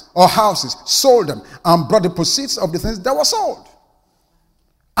lands or houses sold them and brought the proceeds of the things that were sold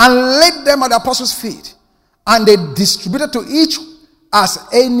and laid them at the apostles' feet, and they distributed to each as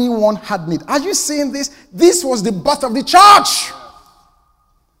anyone had need. Are you seeing this? This was the birth of the church.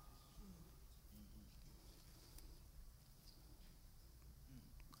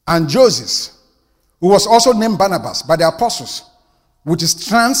 And Joseph, who was also named Barnabas by the apostles, which is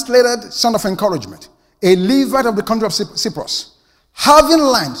translated son of encouragement, a Levite of the country of Cyprus, having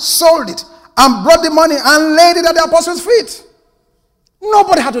land, sold it, and brought the money and laid it at the apostles' feet.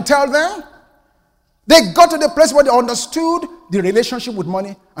 Nobody had to tell them. They got to the place where they understood the relationship with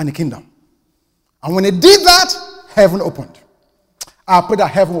money and the kingdom. And when they did that, heaven opened. I pray that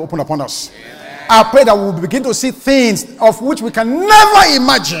heaven will open upon us. Amen. I pray that we will begin to see things of which we can never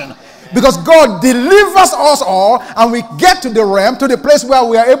imagine. Because God delivers us all, and we get to the realm, to the place where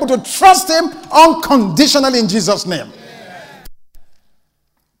we are able to trust Him unconditionally in Jesus' name. Amen.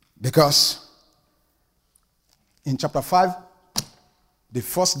 Because in chapter 5, the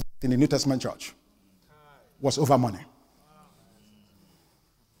first death in the New Testament church was over money.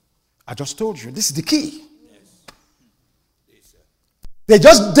 I just told you, this is the key. They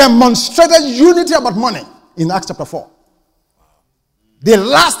just demonstrated unity about money in Acts chapter 4. The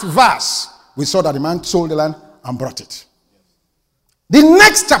last verse, we saw that the man sold the land and brought it. The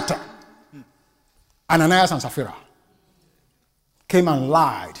next chapter, Ananias and Sapphira came and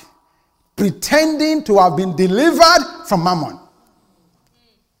lied, pretending to have been delivered from Mammon.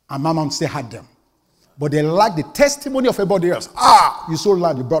 And Mammon still had them. But they liked the testimony of everybody else. You sold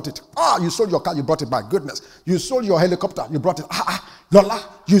land, you brought it. You sold your car, you brought it back. Goodness. You sold your helicopter, you brought it. Lola,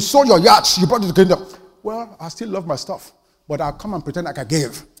 you sold your yachts, you brought it to the kingdom. Well, I still love my stuff. But I'll come and pretend like I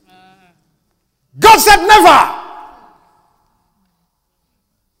gave. God said never.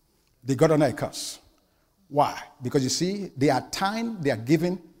 They got under a curse. Why? Because you see, they are tying their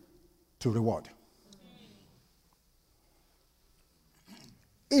giving to reward.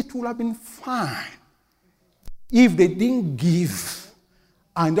 It would have been fine if they didn't give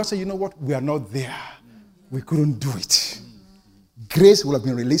and just say, you know what, we are not there. We couldn't do it. Grace would have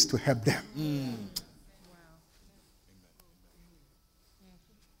been released to help them.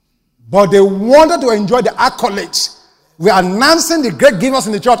 But they wanted to enjoy the accolades. We are announcing the great givers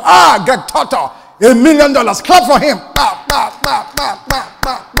in the church. Greg Toto $1 million. Clap for him. Bah, bah, bah, bah, bah,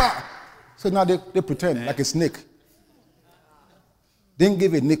 bah, bah. So now they pretend like a snake. Didn't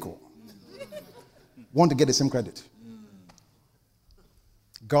give a nickel. Want to get the same credit.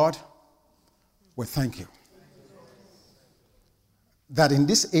 God, we thank you that in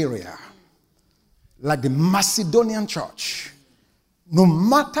this area, like the Macedonian church, no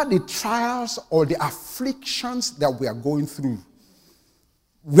matter the trials or the afflictions that we are going through,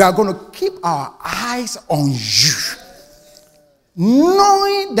 we are going to keep our eyes on you,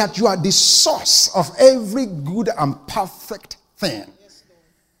 knowing that you are the source of every good and perfect thing.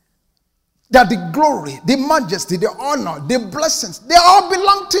 That the glory, the majesty, the honor, the blessings, they all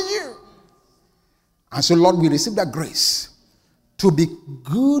belong to you. And so, Lord, we receive that grace to be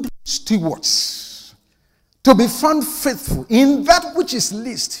good stewards, to be found faithful in that which is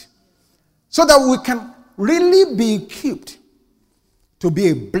least, so that we can really be equipped to be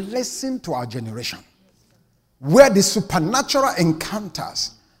a blessing to our generation, where the supernatural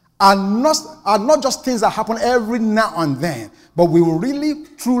encounters are not just things that happen every now and then, but we will really,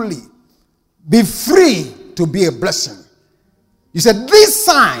 truly be free to be a blessing. You said, these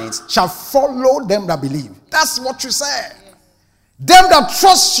signs shall follow them that believe. That's what you said. Them that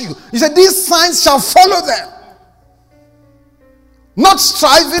trust you. You said, these signs shall follow them. Not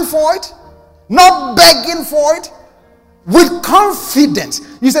striving for it, not begging for it, with confidence.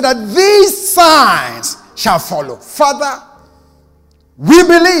 You said that these signs shall follow. Father, we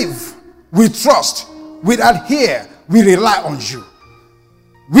believe, we trust, we adhere, we rely on you.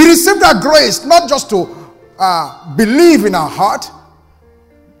 We receive that grace not just to believe in our heart,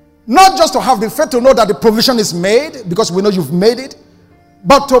 not just to have the faith to know that the provision is made because we know you've made it,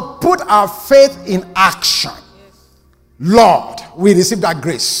 but to put our faith in action. Lord, we receive that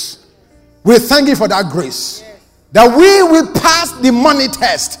grace. We thank you for that grace, that we will pass the money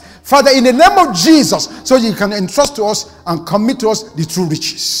test, Father, in the name of Jesus, so you can entrust to us and commit to us the true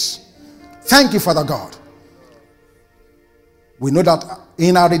riches. Thank you, Father God. We know that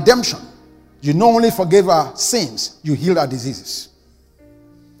in our redemption, you not only forgave our sins, you healed our diseases.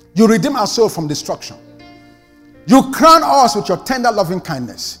 You redeemed our soul from destruction. You crown us with your tender loving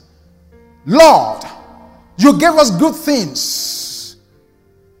kindness. Lord, you gave us good things.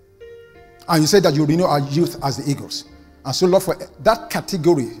 And you said that you renew our youth as the eagles. And so, Lord, for that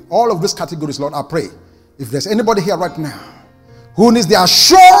category, all of these categories, Lord, I pray, if there's anybody here right now who needs the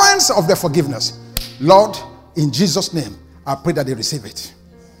assurance of their forgiveness, Lord, in Jesus' name, I pray that they receive it.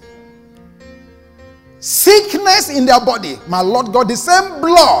 Sickness in their body, my Lord God, the same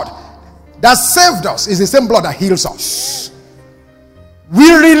blood that saved us is the same blood that heals us.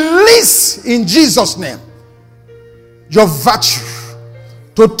 We release in Jesus' name your virtue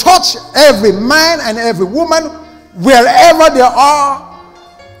to touch every man and every woman wherever they are,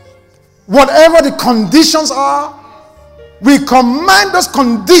 whatever the conditions are. We command those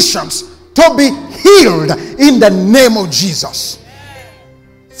conditions to be healed in the name of Jesus.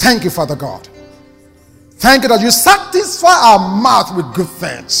 Thank you, Father God. Thank you that you satisfy our mouth with good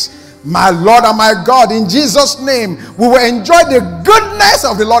things. My Lord and my God, in Jesus' name, we will enjoy the goodness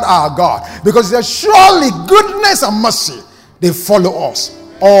of the Lord our God, because there's surely goodness and mercy, they follow us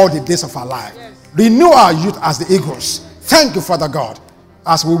all the days of our life. Renew our youth as the eagles. Thank you, Father God.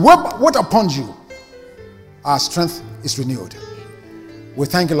 As we wait upon you, our strength is renewed. We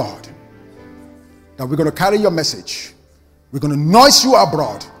thank you, Lord, that we're going to carry your message. We're going to noise you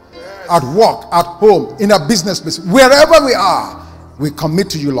abroad, at work, at home, in a business place, wherever we are. We commit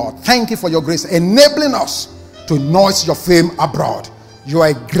to you, Lord. Thank you for your grace, enabling us to noise your fame abroad. You are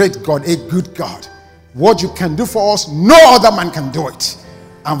a great God, a good God. What you can do for us, no other man can do it.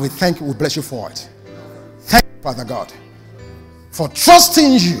 And we thank you, we bless you for it. Thank you, Father God, for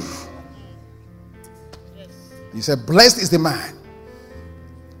trusting you. You said, blessed is the man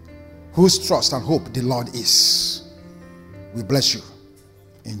whose trust and hope the Lord is. We bless you.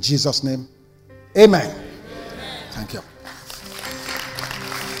 In Jesus' name, amen. Thank you.